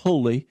is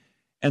holy,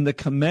 and the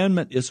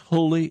commandment is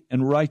holy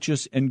and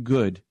righteous and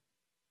good.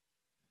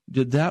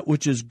 Did that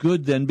which is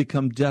good then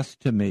become death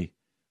to me?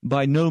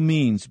 By no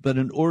means, but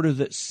in order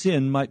that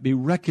sin might be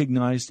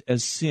recognized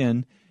as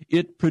sin,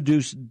 it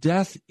produced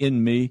death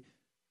in me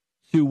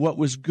through what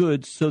was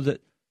good, so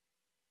that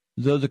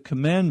through the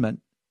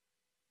commandment,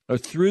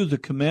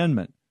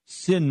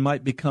 sin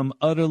might become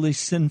utterly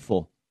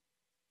sinful.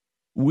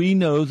 We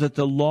know that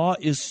the law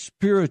is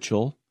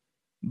spiritual,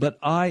 but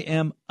I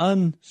am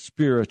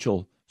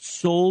unspiritual,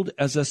 sold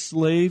as a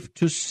slave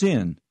to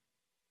sin.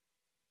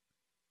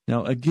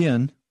 Now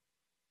again,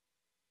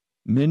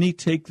 many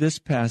take this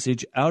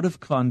passage out of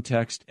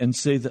context and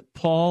say that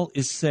Paul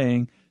is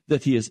saying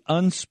that he is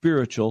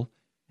unspiritual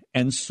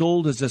and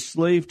sold as a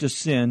slave to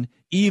sin,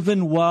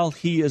 even while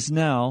he is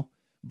now,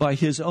 by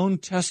his own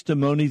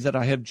testimony that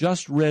I have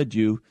just read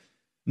you,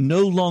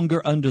 no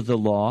longer under the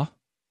law.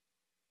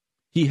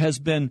 He has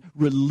been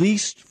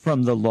released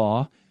from the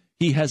law.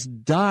 He has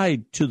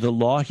died to the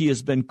law. He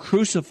has been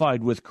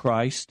crucified with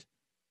Christ.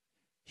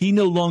 He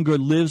no longer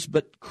lives,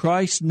 but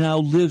Christ now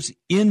lives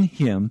in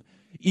him.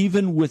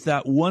 Even with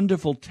that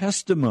wonderful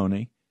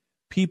testimony,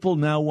 people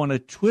now want to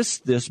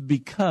twist this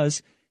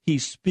because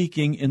he's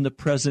speaking in the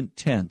present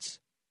tense.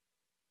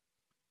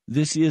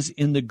 This is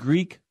in the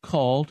Greek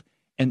called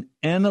an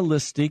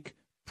analytic,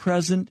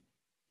 present,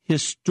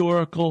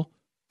 historical,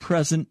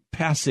 present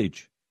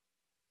passage.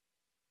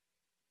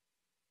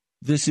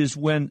 This is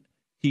when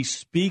he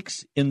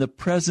speaks in the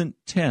present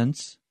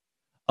tense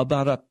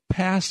about a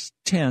past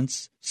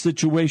tense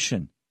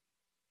situation.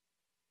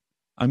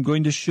 I'm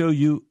going to show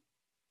you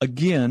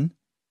again,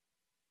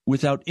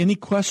 without any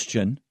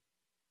question,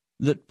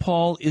 that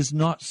Paul is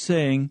not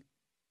saying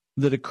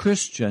that a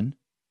Christian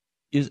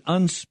is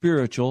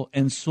unspiritual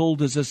and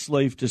sold as a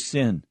slave to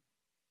sin.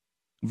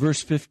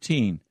 Verse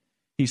 15,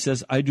 he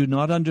says, I do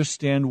not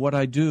understand what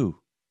I do.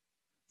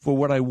 For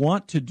what I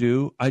want to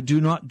do, I do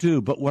not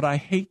do, but what I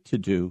hate to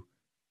do.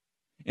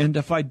 And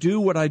if I do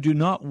what I do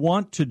not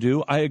want to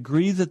do, I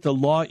agree that the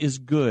law is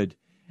good.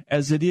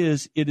 As it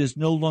is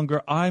no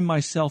longer I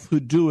myself who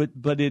do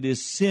it, but it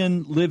is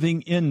sin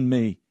living in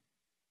me.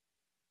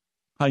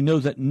 I know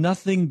that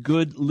nothing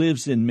good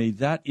lives in me,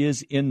 that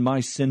is in my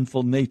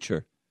sinful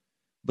nature.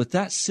 But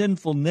that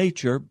sinful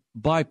nature,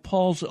 by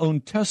Paul's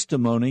own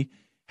testimony,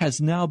 has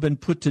now been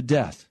put to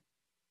death.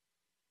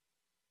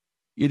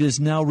 It is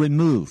now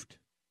removed.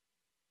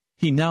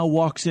 He now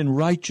walks in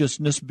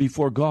righteousness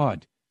before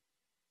God.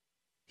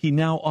 He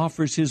now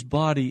offers his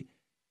body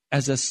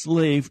as a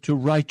slave to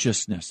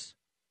righteousness.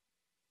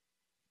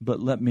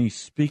 But let me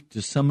speak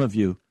to some of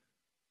you.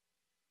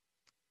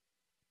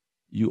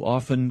 You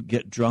often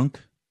get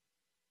drunk.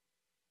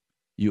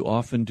 You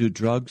often do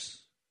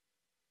drugs.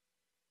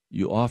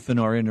 You often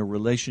are in a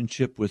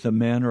relationship with a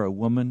man or a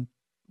woman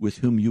with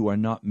whom you are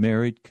not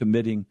married,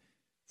 committing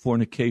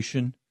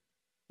fornication,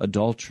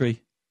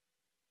 adultery.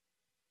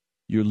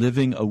 You're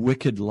living a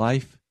wicked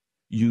life.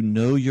 You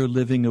know you're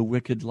living a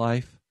wicked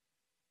life.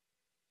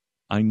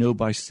 I know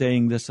by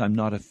saying this I'm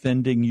not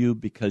offending you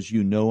because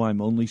you know I'm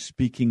only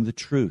speaking the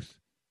truth.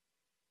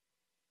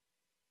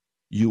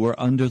 You are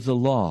under the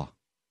law,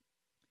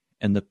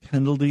 and the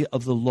penalty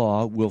of the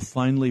law will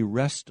finally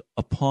rest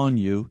upon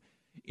you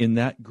in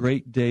that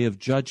great day of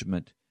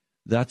judgment.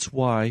 That's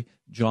why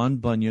John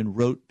Bunyan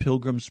wrote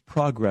Pilgrim's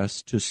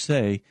Progress to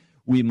say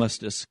we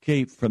must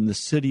escape from the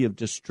city of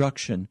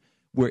destruction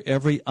where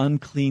every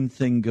unclean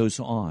thing goes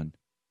on.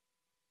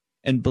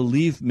 And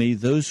believe me,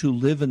 those who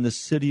live in the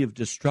city of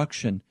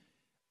destruction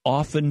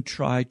often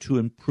try to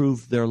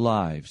improve their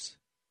lives.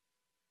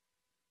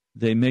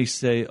 They may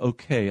say,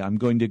 okay, I'm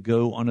going to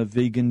go on a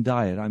vegan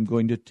diet. I'm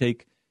going to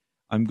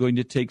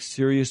take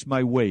serious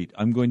my weight.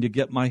 I'm going to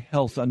get my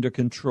health under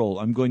control.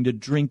 I'm going to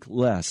drink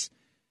less.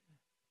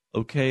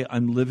 Okay,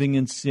 I'm living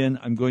in sin.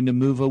 I'm going to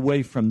move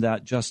away from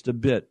that just a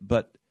bit.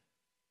 But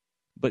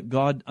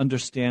God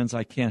understands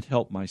I can't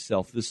help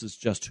myself. This is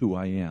just who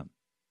I am.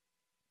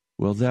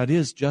 Well, that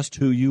is just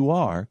who you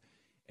are,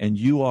 and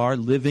you are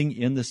living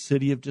in the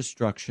city of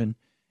destruction,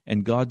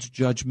 and God's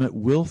judgment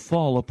will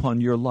fall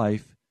upon your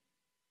life,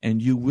 and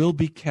you will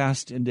be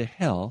cast into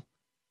hell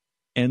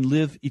and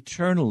live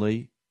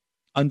eternally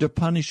under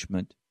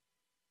punishment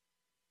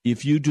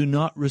if you do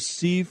not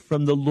receive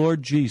from the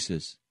Lord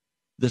Jesus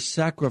the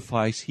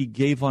sacrifice he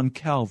gave on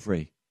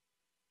Calvary.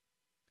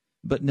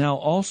 But now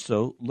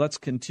also, let's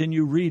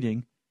continue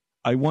reading.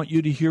 I want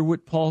you to hear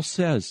what Paul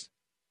says.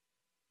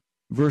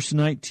 Verse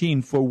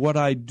 19, for what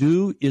I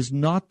do is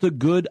not the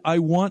good I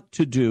want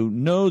to do.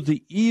 No,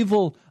 the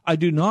evil I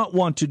do not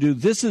want to do.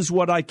 This is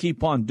what I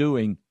keep on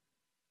doing.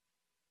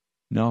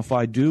 Now, if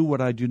I do what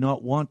I do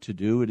not want to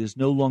do, it is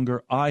no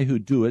longer I who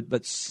do it,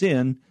 but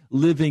sin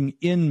living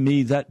in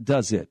me that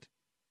does it.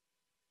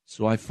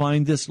 So I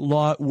find this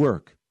law at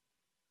work.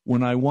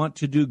 When I want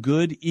to do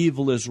good,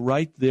 evil is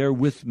right there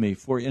with me.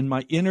 For in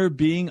my inner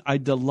being I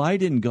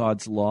delight in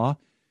God's law,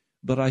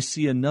 but I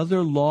see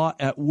another law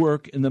at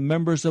work in the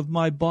members of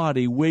my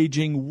body,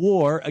 waging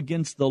war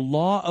against the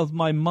law of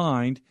my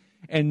mind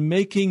and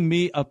making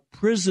me a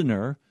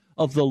prisoner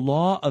of the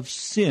law of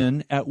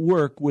sin at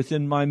work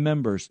within my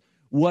members.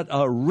 What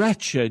a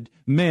wretched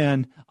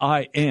man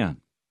I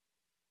am.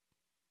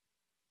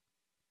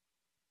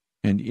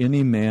 And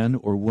any man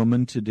or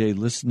woman today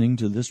listening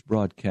to this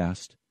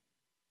broadcast,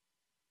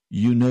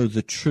 you know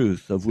the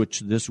truth of which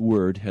this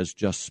word has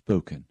just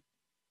spoken.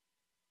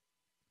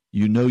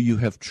 You know you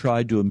have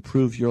tried to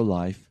improve your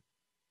life,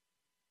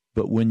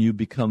 but when you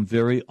become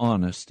very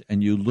honest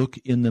and you look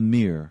in the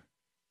mirror,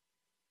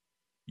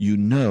 you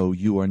know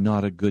you are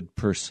not a good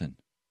person.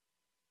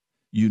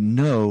 You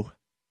know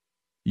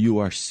you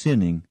are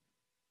sinning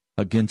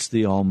against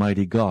the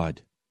Almighty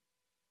God.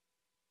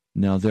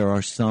 Now there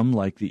are some,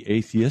 like the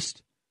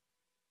atheist,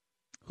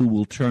 who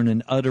will turn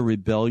in utter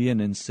rebellion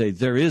and say,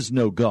 there is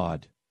no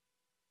God.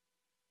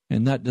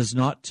 And that does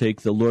not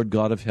take the Lord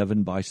God of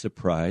heaven by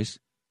surprise.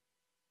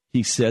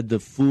 He said, the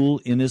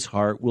fool in his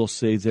heart will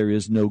say there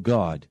is no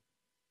God.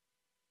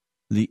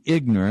 The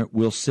ignorant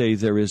will say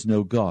there is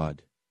no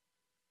God,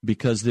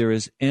 because there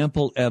is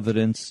ample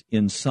evidence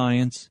in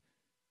science.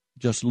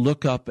 Just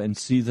look up and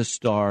see the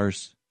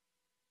stars.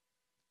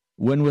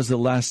 When was the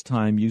last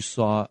time you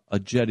saw a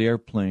jet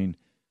airplane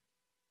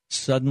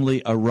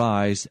suddenly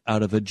arise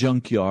out of a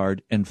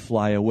junkyard and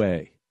fly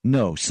away?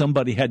 No,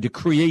 somebody had to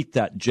create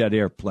that jet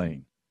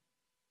airplane.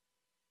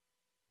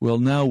 Well,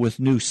 now with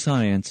new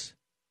science,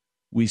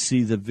 we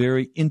see the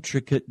very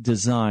intricate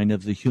design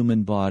of the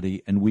human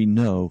body, and we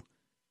know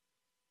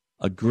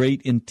a great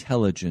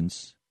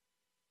intelligence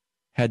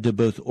had to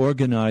both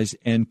organize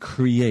and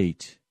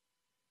create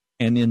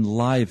and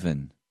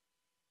enliven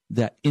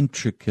that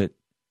intricate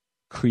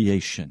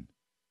creation.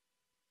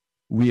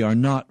 We are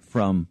not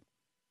from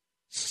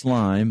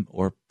slime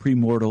or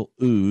premortal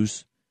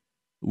ooze.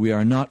 We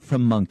are not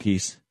from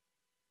monkeys.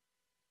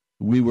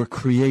 We were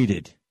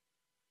created.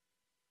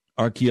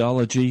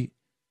 Archaeology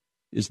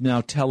is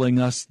now telling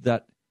us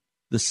that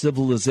the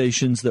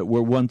civilizations that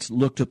were once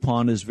looked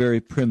upon as very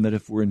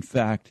primitive were in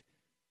fact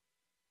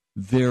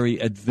very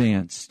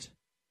advanced,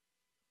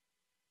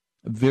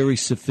 very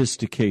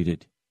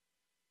sophisticated.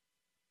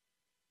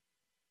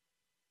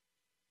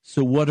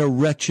 So what a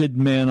wretched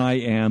man I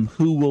am.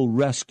 Who will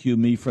rescue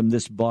me from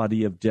this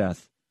body of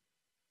death?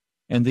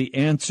 And the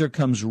answer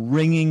comes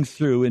ringing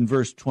through in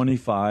verse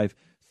 25.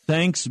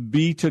 Thanks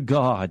be to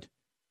God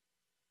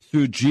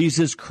through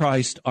Jesus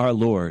Christ our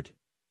Lord.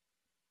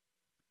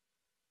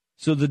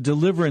 So the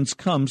deliverance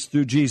comes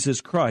through Jesus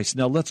Christ.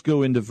 Now let's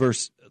go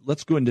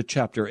into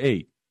chapter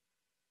 8.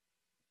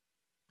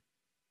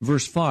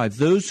 Verse 5,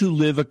 those who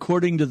live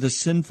according to the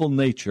sinful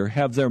nature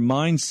have their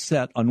minds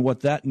set on what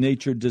that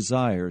nature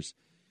desires.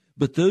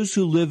 But those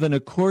who live in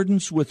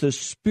accordance with the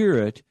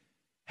Spirit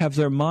have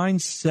their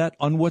minds set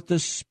on what the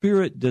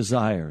Spirit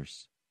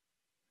desires.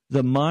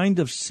 The mind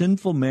of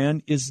sinful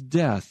man is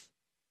death,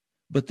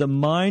 but the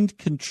mind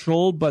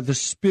controlled by the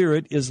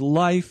Spirit is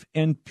life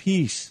and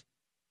peace.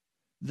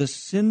 The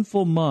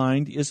sinful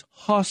mind is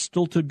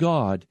hostile to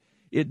God.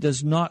 It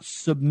does not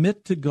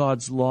submit to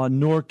God's law,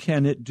 nor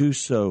can it do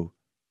so.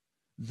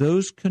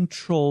 Those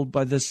controlled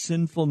by the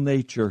sinful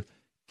nature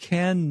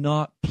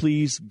cannot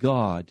please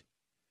God.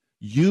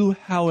 You,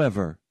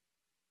 however,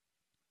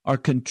 are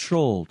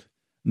controlled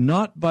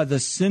not by the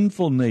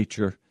sinful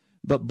nature,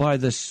 but by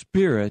the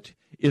Spirit,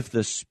 if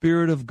the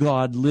Spirit of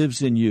God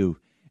lives in you.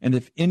 And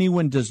if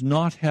anyone does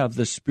not have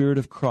the Spirit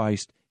of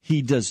Christ,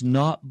 he does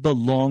not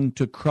belong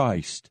to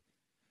Christ.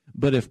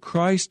 But if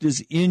Christ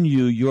is in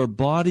you, your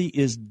body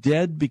is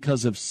dead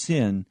because of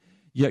sin,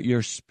 yet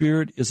your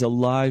spirit is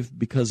alive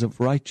because of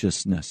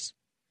righteousness.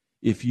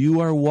 If you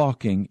are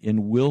walking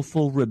in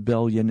willful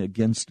rebellion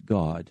against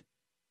God,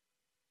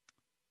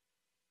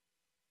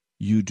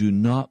 you do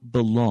not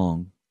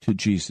belong to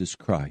Jesus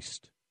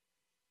Christ.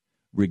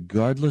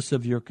 Regardless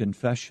of your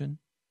confession,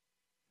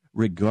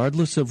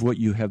 regardless of what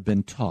you have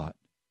been taught,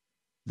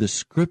 the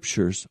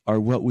Scriptures are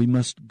what we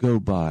must go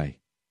by.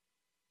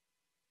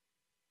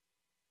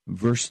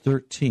 Verse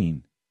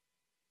 13,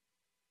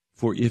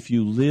 for if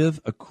you live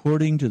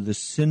according to the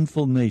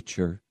sinful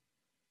nature,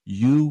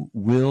 you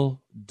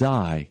will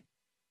die.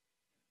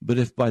 But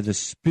if by the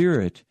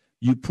Spirit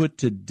you put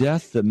to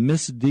death the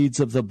misdeeds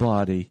of the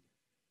body,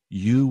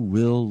 you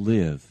will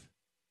live.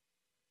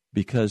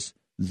 Because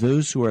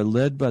those who are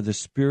led by the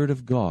Spirit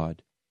of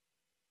God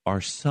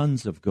are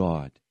sons of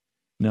God.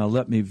 Now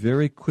let me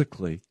very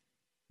quickly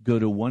go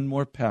to one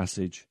more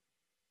passage.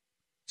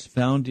 It's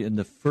found in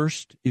the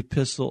first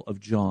epistle of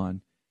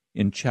John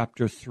in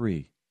chapter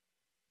 3.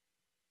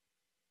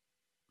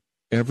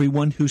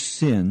 Everyone who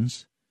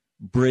sins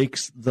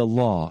breaks the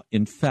law.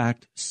 In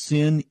fact,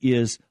 sin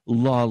is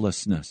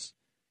lawlessness.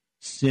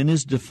 Sin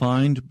is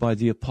defined by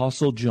the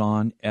Apostle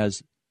John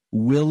as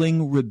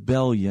willing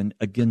rebellion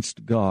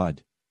against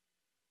God.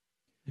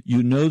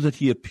 You know that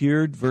he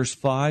appeared, verse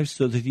 5,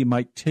 so that he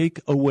might take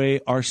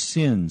away our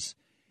sins,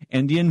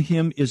 and in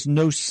him is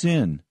no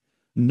sin.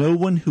 No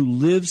one who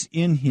lives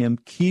in him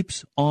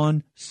keeps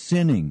on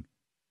sinning.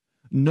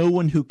 No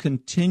one who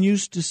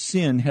continues to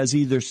sin has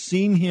either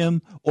seen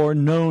him or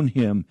known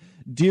him.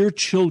 Dear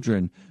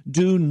children,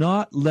 do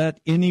not let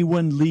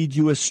anyone lead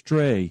you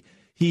astray.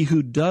 He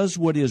who does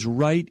what is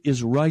right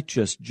is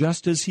righteous,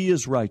 just as he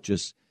is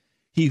righteous.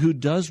 He who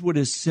does what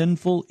is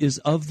sinful is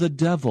of the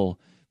devil,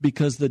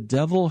 because the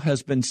devil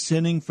has been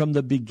sinning from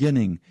the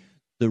beginning.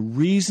 The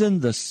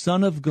reason the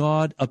Son of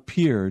God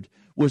appeared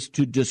was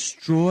to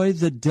destroy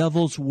the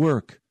devil's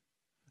work.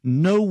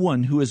 No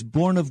one who is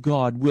born of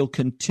God will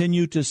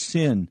continue to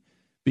sin,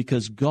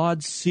 because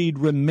God's seed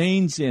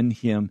remains in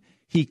him.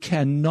 He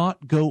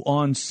cannot go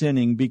on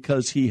sinning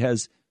because he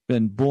has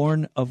been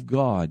born of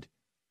God.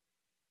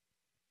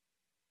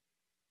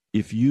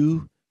 If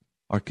you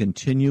are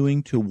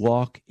continuing to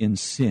walk in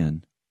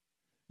sin,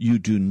 you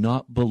do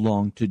not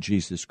belong to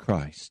Jesus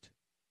Christ.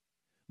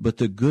 But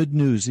the good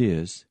news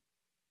is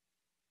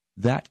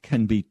that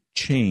can be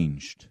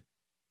changed.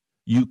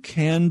 You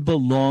can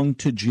belong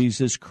to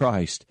Jesus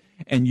Christ,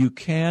 and you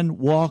can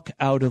walk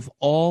out of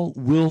all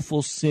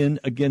willful sin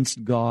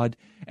against God,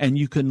 and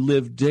you can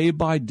live day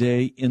by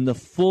day in the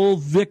full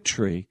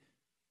victory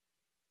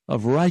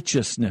of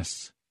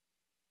righteousness.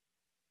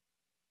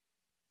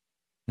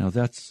 Now,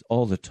 that's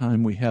all the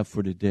time we have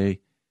for today.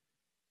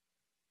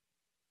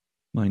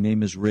 My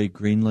name is Ray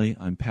Greenley.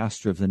 I'm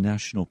pastor of the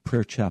National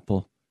Prayer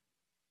Chapel.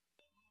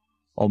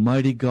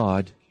 Almighty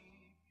God,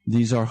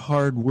 these are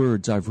hard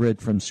words I've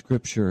read from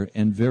Scripture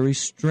and very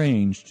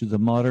strange to the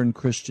modern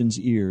Christian's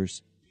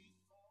ears.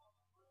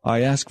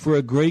 I ask for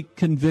a great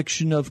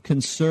conviction of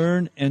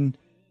concern and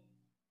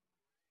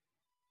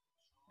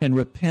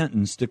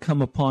repentance to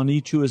come upon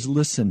each who has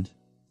listened,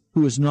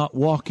 who is not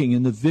walking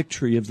in the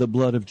victory of the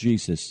blood of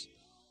Jesus.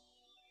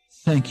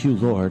 Thank you,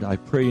 Lord. I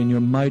pray in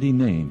your mighty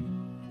name.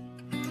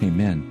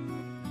 Amen.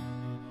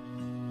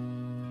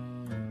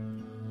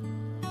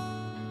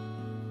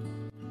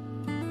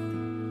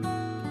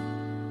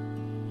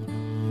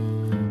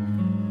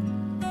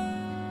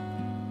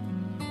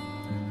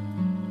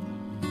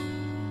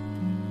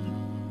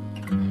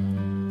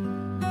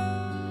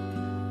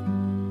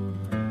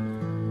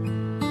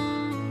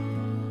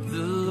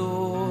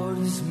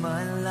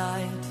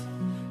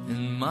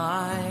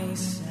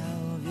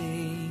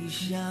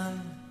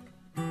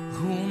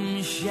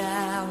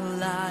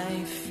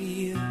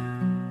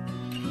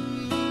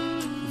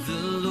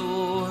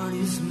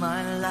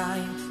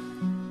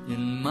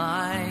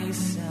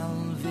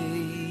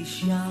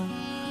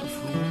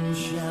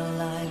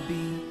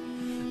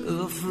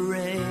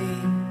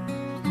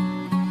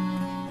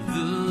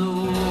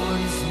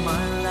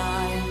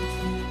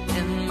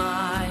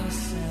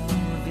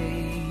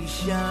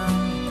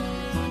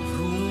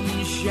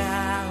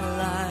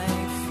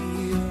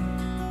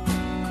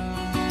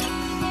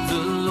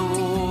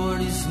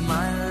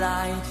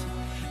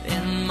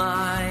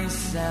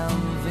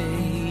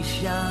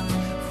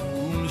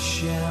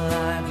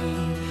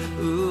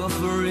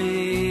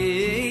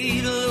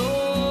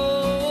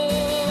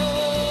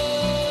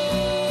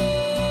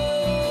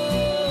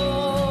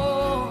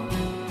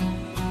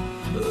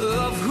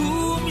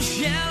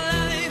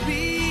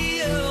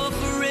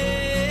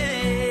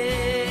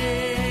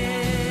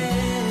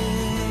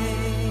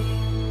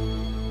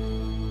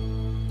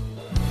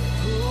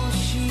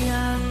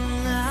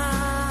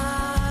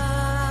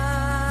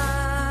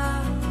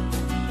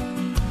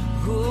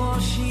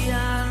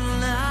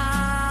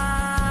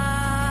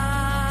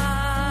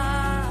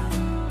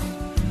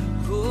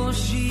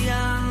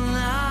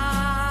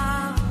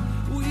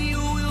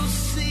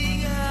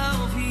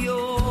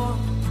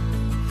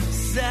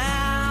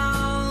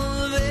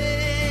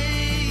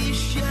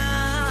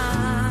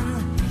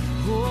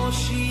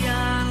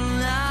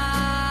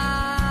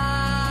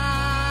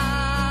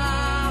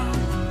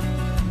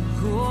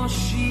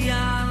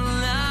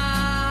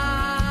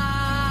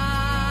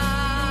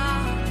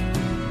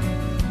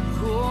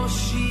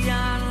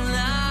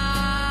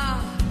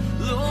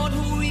 Lord,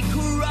 we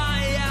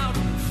cry out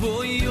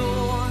for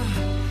your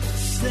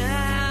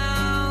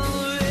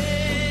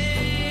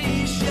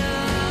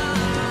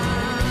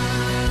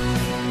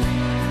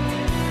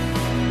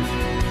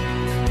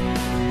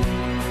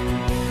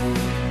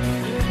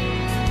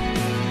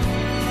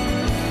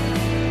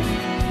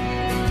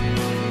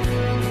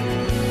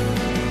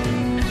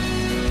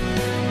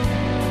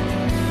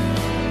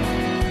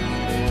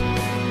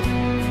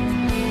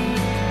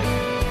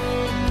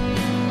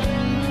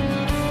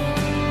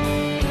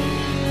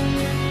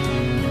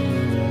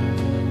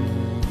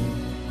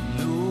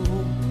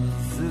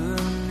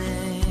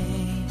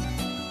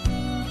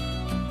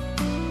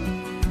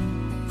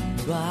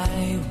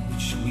by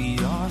which we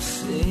are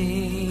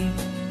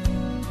saved,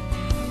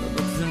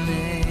 but the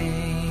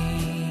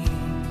name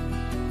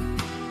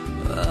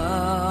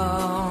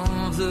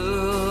of the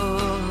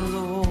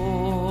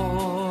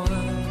Lord.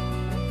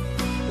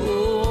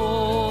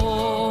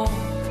 Oh,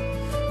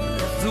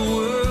 that the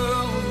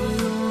world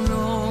will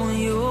know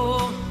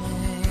your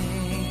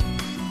name.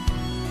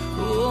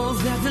 Oh,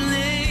 that the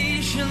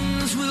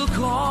nations will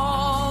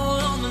call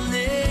on the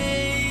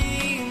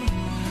name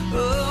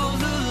of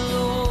the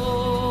Lord.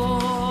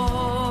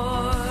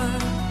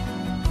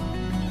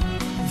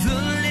 The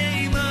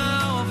name of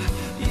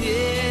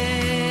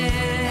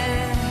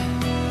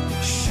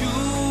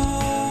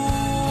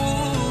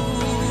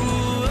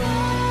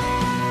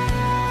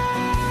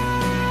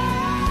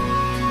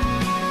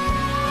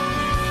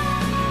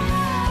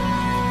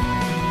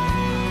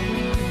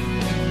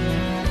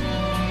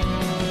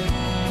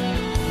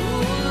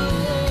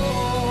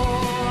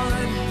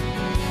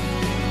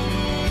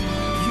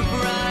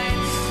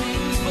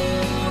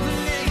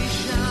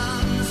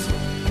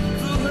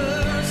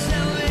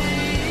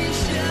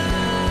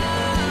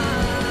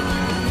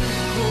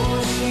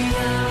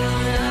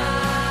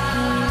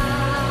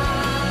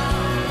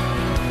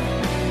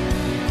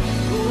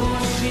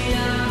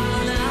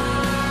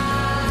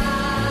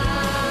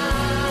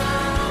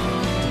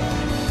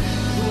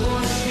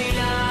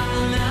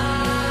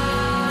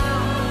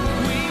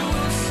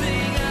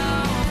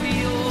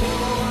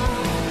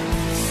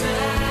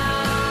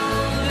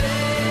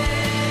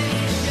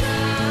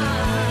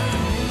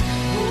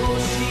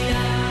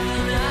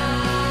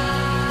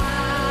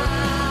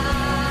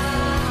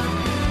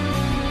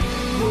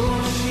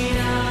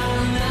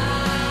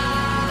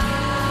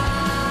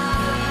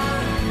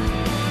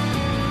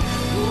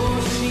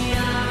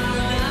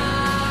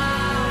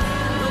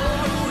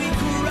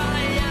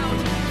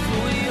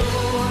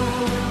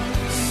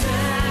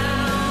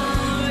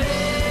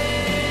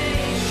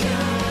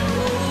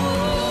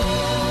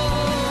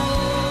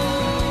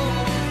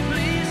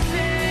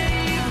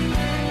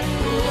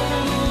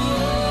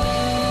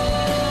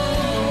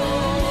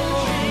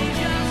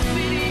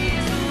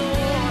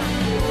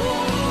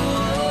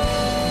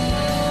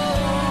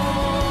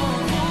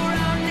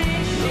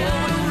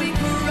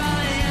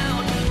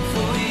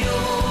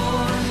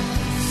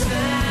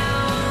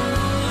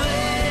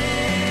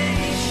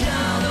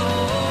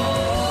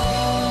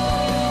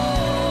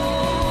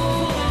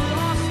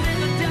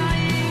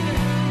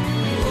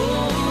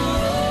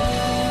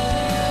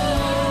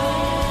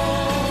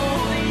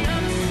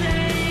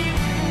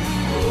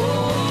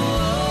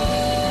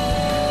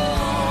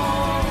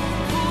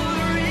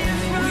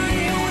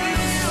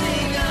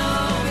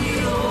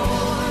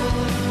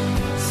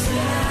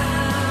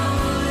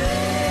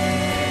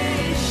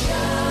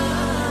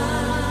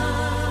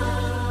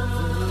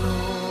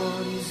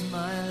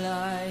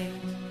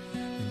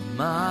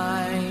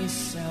my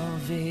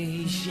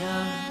salvation.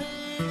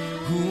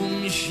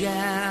 Whom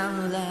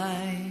shall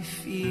I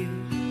fear?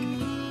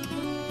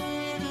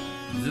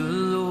 The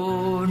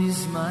Lord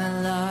is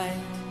my light,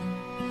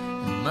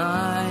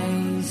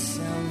 my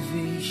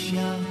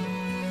salvation.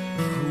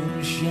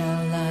 Whom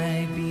shall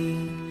I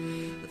be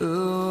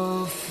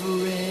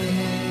afraid?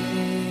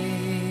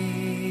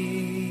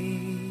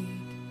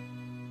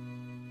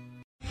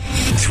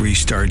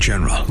 3-star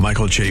General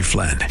Michael J.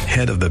 Flynn,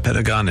 head of the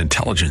Pentagon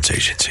Intelligence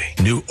Agency,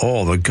 knew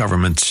all the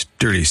government's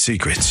dirty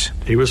secrets.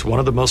 He was one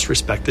of the most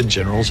respected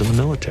generals in the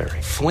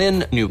military.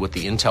 Flynn knew what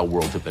the intel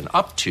world had been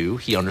up to.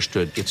 He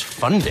understood its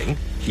funding.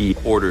 He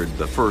ordered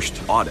the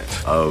first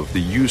audit of the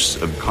use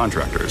of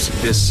contractors.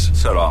 This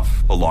set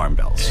off alarm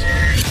bells.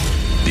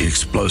 The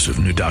explosive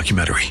new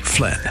documentary,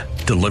 Flynn,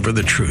 Deliver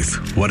the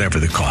Truth, Whatever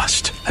the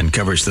Cost,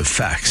 uncovers the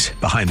facts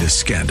behind this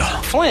scandal.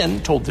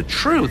 Flynn told the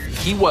truth.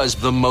 He was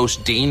the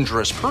most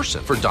dangerous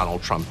person for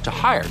Donald Trump to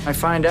hire. I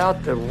find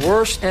out the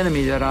worst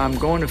enemy that I'm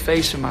going to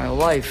face in my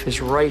life is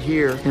right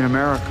here in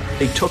America.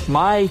 They took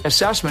my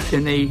assessment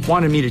and they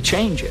wanted me to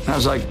change it. And I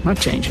was like, I'm not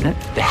changing it.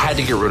 They had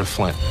to get rid of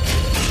Flynn.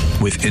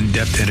 With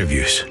in-depth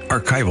interviews,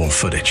 archival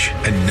footage,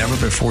 and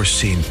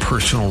never-before-seen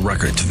personal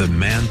records of the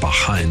man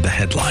behind the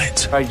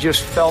headlines. I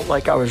just felt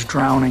like I was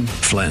drowning.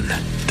 Flynn,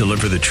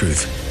 Deliver the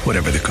Truth,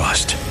 Whatever the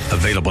Cost.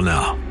 Available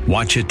now.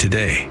 Watch it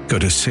today. Go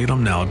to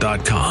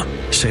salemnow.com.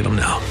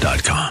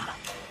 salemnow.com.